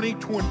 Chronicles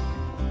 20:20.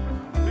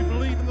 We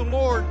believe in the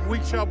Lord, and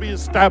we shall be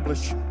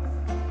established.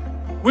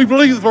 We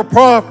believe in the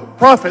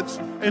prophets,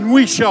 and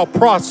we shall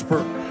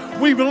prosper.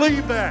 We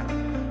believe that.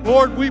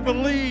 Lord, we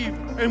believe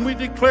and we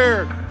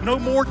declare no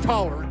more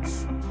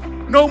tolerance.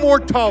 No more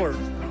tolerance.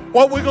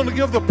 What we're going to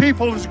give the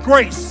people is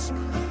grace.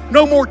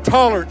 No more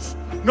tolerance.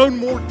 No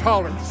more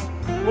tolerance.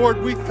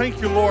 Lord, we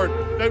thank you, Lord,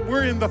 that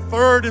we're in the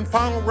third and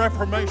final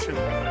Reformation,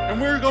 and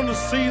we're going to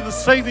see the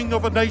saving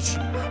of a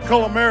nation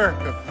called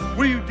America.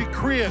 We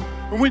decree it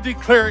and we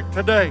declare it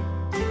today.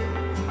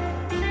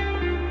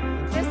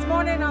 This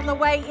morning on the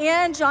way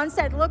in, John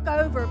said, look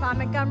over by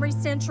Montgomery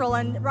Central,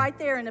 and right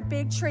there in a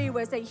big tree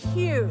was a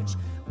huge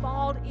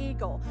bald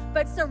eagle.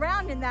 But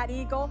surrounding that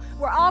eagle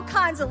were all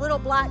kinds of little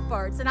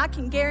blackbirds, and I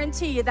can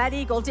guarantee you that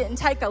eagle didn't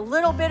take a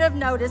little bit of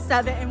notice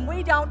of it, and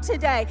we don't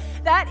today.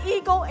 That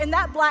eagle and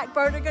that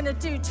blackbird are going to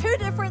do two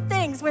different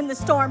things when the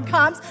storm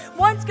comes.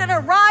 One's going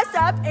to rise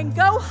up and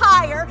go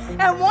higher,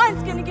 and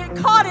one's going to get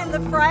caught in the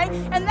fray,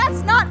 and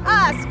that's not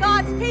us,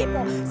 God's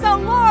people. So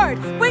Lord,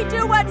 we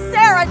do what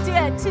Sarah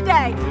did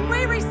today.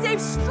 We receive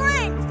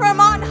strength from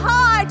on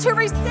high to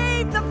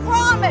receive the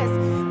promise.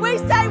 We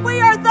say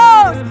we are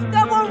those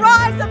that will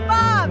rise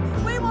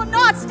above. We will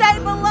not stay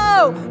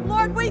below.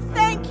 Lord, we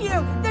thank you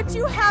that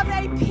you have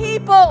a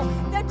people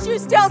that you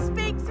still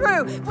speak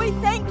through. We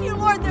thank you,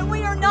 Lord, that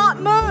we are not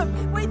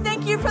moved. We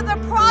thank you for the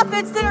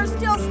prophets that are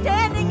still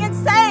standing and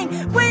saying,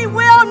 we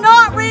will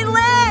not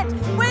relent.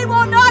 We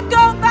will not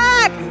go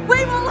back.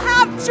 We will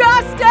have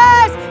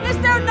justice.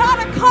 Is there not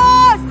a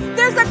cause?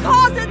 There's a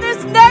cause in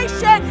this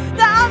nation.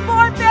 The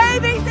unborn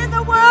babies in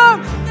the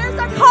womb. There's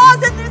a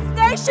cause in this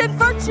nation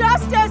for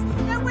justice,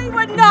 that we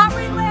would not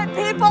relent,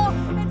 people.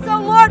 And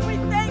so, Lord, we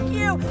thank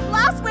you.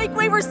 Last week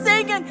we were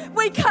singing,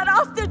 we cut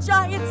off the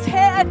giant's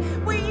head.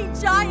 We eat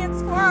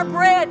giants for our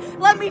bread.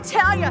 Let me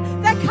tell you,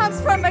 that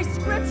comes from a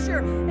scripture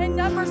in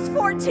Numbers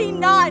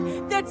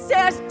 14:9 that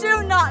says,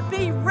 do not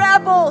be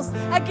rebels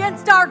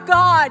against our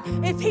God.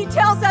 If he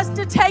tells us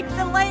to take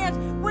the land,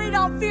 we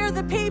don't fear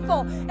the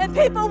people. And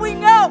people, we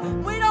know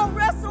we don't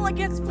wrestle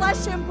against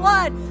flesh and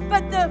blood,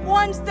 but the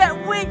ones that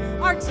we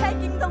are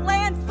taking the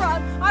land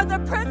from are the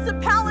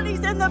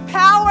principalities and the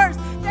powers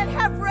that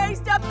have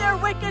raised up their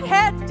wicked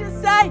heads to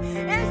say,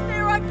 is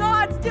there a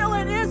God still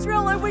in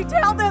Israel? And we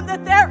tell them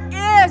that there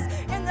is,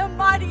 in the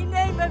mighty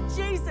name of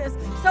Jesus.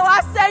 So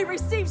I say,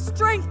 receive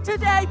strength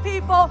today,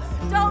 people.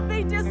 Don't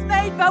be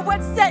dismayed by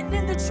what's sitting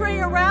in the tree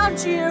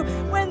around you.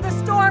 When the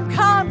storm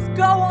comes,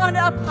 go on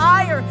up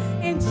higher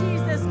in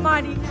Jesus'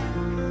 mighty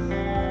name.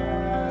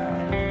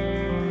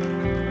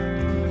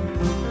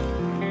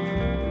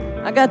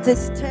 I got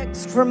this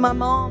text from my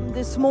mom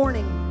this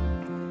morning.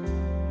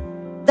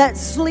 That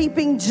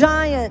sleeping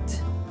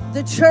giant,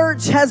 the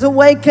church has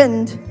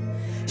awakened.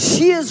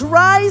 She is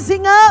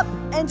rising up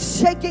and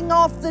shaking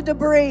off the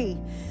debris,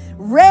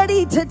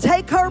 ready to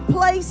take her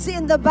place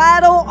in the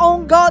battle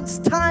on God's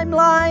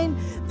timeline.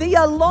 The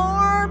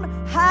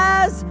alarm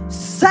has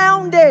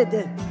sounded.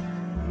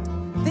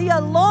 The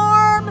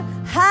alarm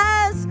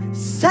has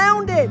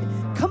sounded.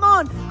 Come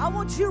on, I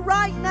want you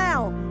right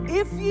now,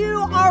 if you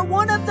are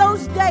one of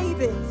those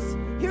Davids,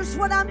 here's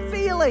what I'm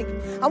feeling.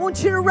 I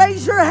want you to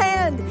raise your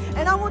hand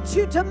and I want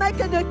you to make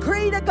a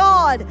decree to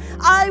God.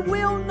 I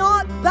will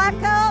not back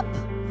up.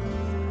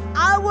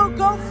 I will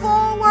go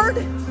forward.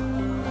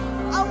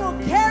 I will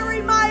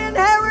carry my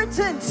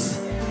inheritance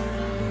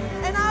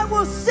and I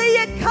will see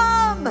it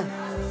come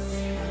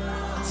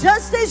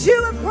just as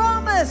you have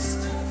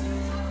promised.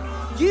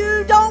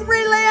 You don't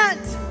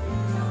relent,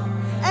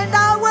 and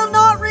I will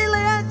not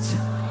relent.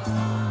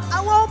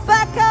 I won't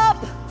back up.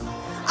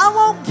 I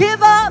won't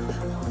give up.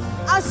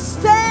 I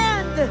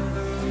stand.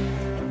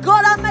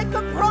 God, I make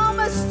a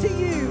promise to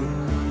you.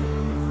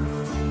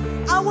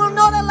 I will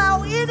not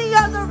allow any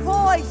other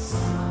voice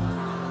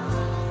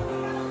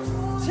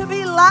to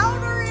be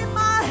louder in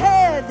my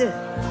head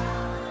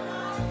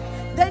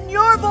than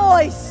your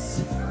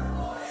voice.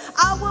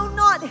 I will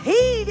not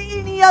heed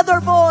any other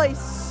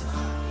voice.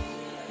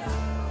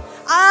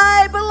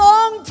 I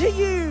belong to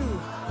you,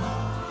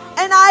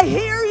 and I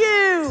hear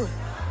you,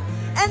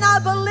 and I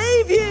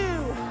believe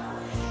you,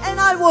 and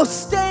I will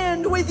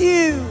stand with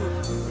you,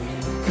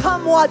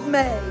 come what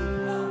may,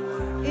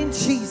 in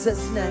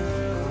Jesus' name.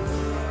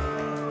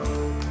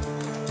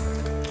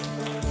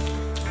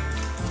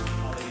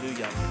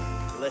 Hallelujah.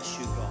 Bless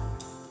you,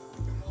 God.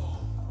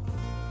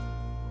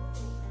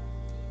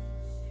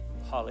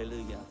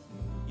 Hallelujah.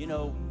 You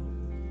know,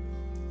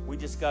 we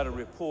just got a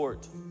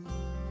report,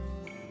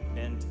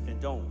 and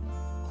don't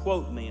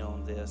quote me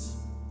on this,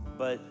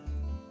 but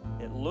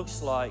it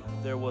looks like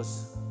there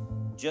was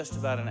just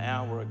about an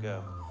hour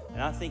ago.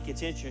 And I think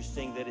it's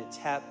interesting that it's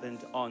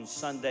happened on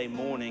Sunday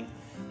morning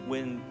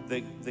when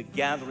the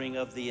gathering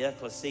of the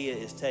ecclesia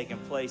is taking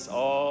place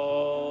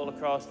all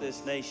across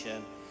this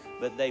nation.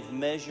 But they've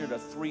measured a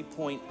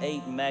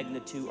 3.8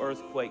 magnitude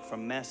earthquake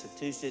from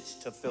Massachusetts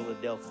to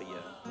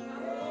Philadelphia.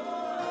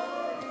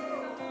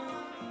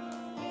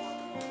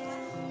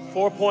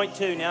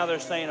 4.2, now they're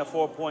saying a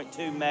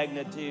 4.2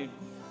 magnitude.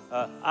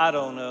 I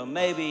don't know,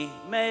 maybe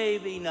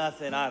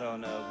nothing, I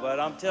don't know. But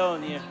I'm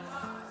telling you,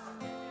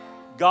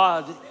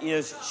 God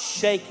is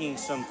shaking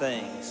some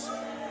things.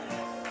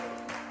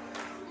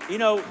 You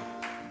know,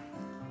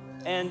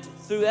 and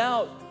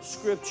throughout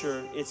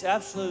Scripture, it's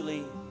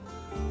absolutely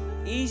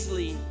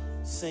easily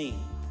seen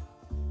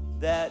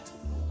that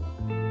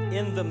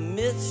in the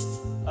midst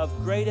of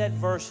great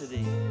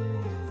adversity,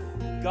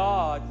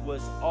 God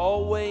was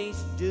always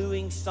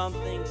doing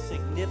something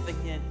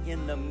significant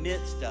in the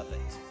midst of it.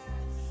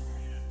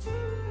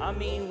 I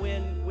mean,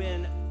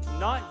 when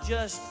not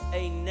just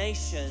a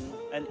nation,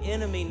 an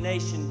enemy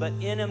nation, but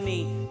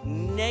enemy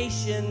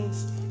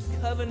nations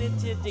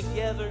covenanted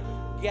together,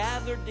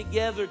 gathered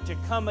together to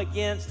come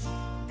against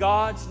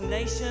God's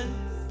nation,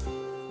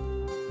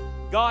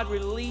 God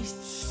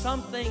released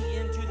something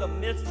into the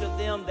midst of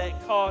them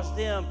that caused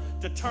them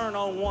to turn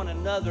on one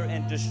another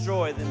and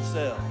destroy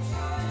themselves.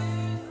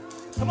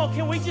 Come on,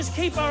 can we just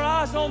keep our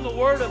eyes on the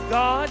Word of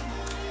God?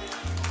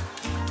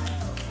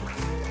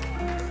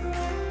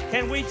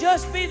 Can we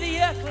just be the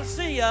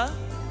ecclesia?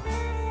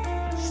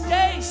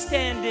 Stay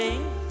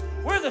standing.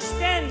 We're the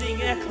standing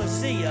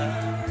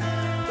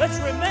ecclesia. Let's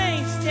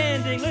remain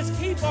standing. Let's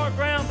keep our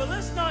ground, but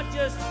let's not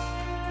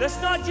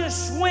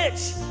just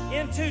switch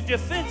into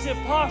defensive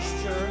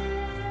posture.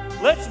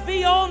 Let's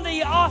be on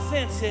the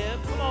offensive.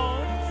 Come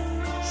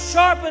on.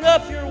 Sharpen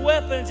up your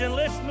weapons and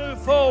let's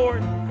move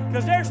forward.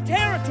 Because there's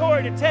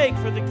territory to take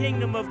for the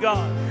kingdom of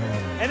God.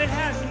 And it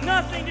has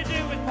nothing to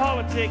do with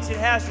politics. It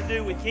has to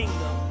do with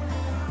kingdom.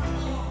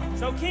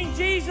 So King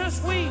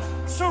Jesus, we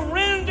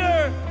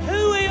surrender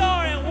who we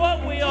are and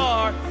what we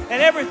are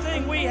and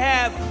everything we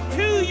have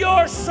to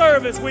your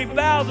service. We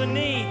bow the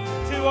knee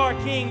to our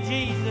King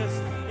Jesus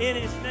in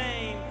his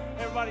name.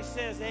 Everybody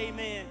says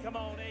amen. Come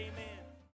on, amen.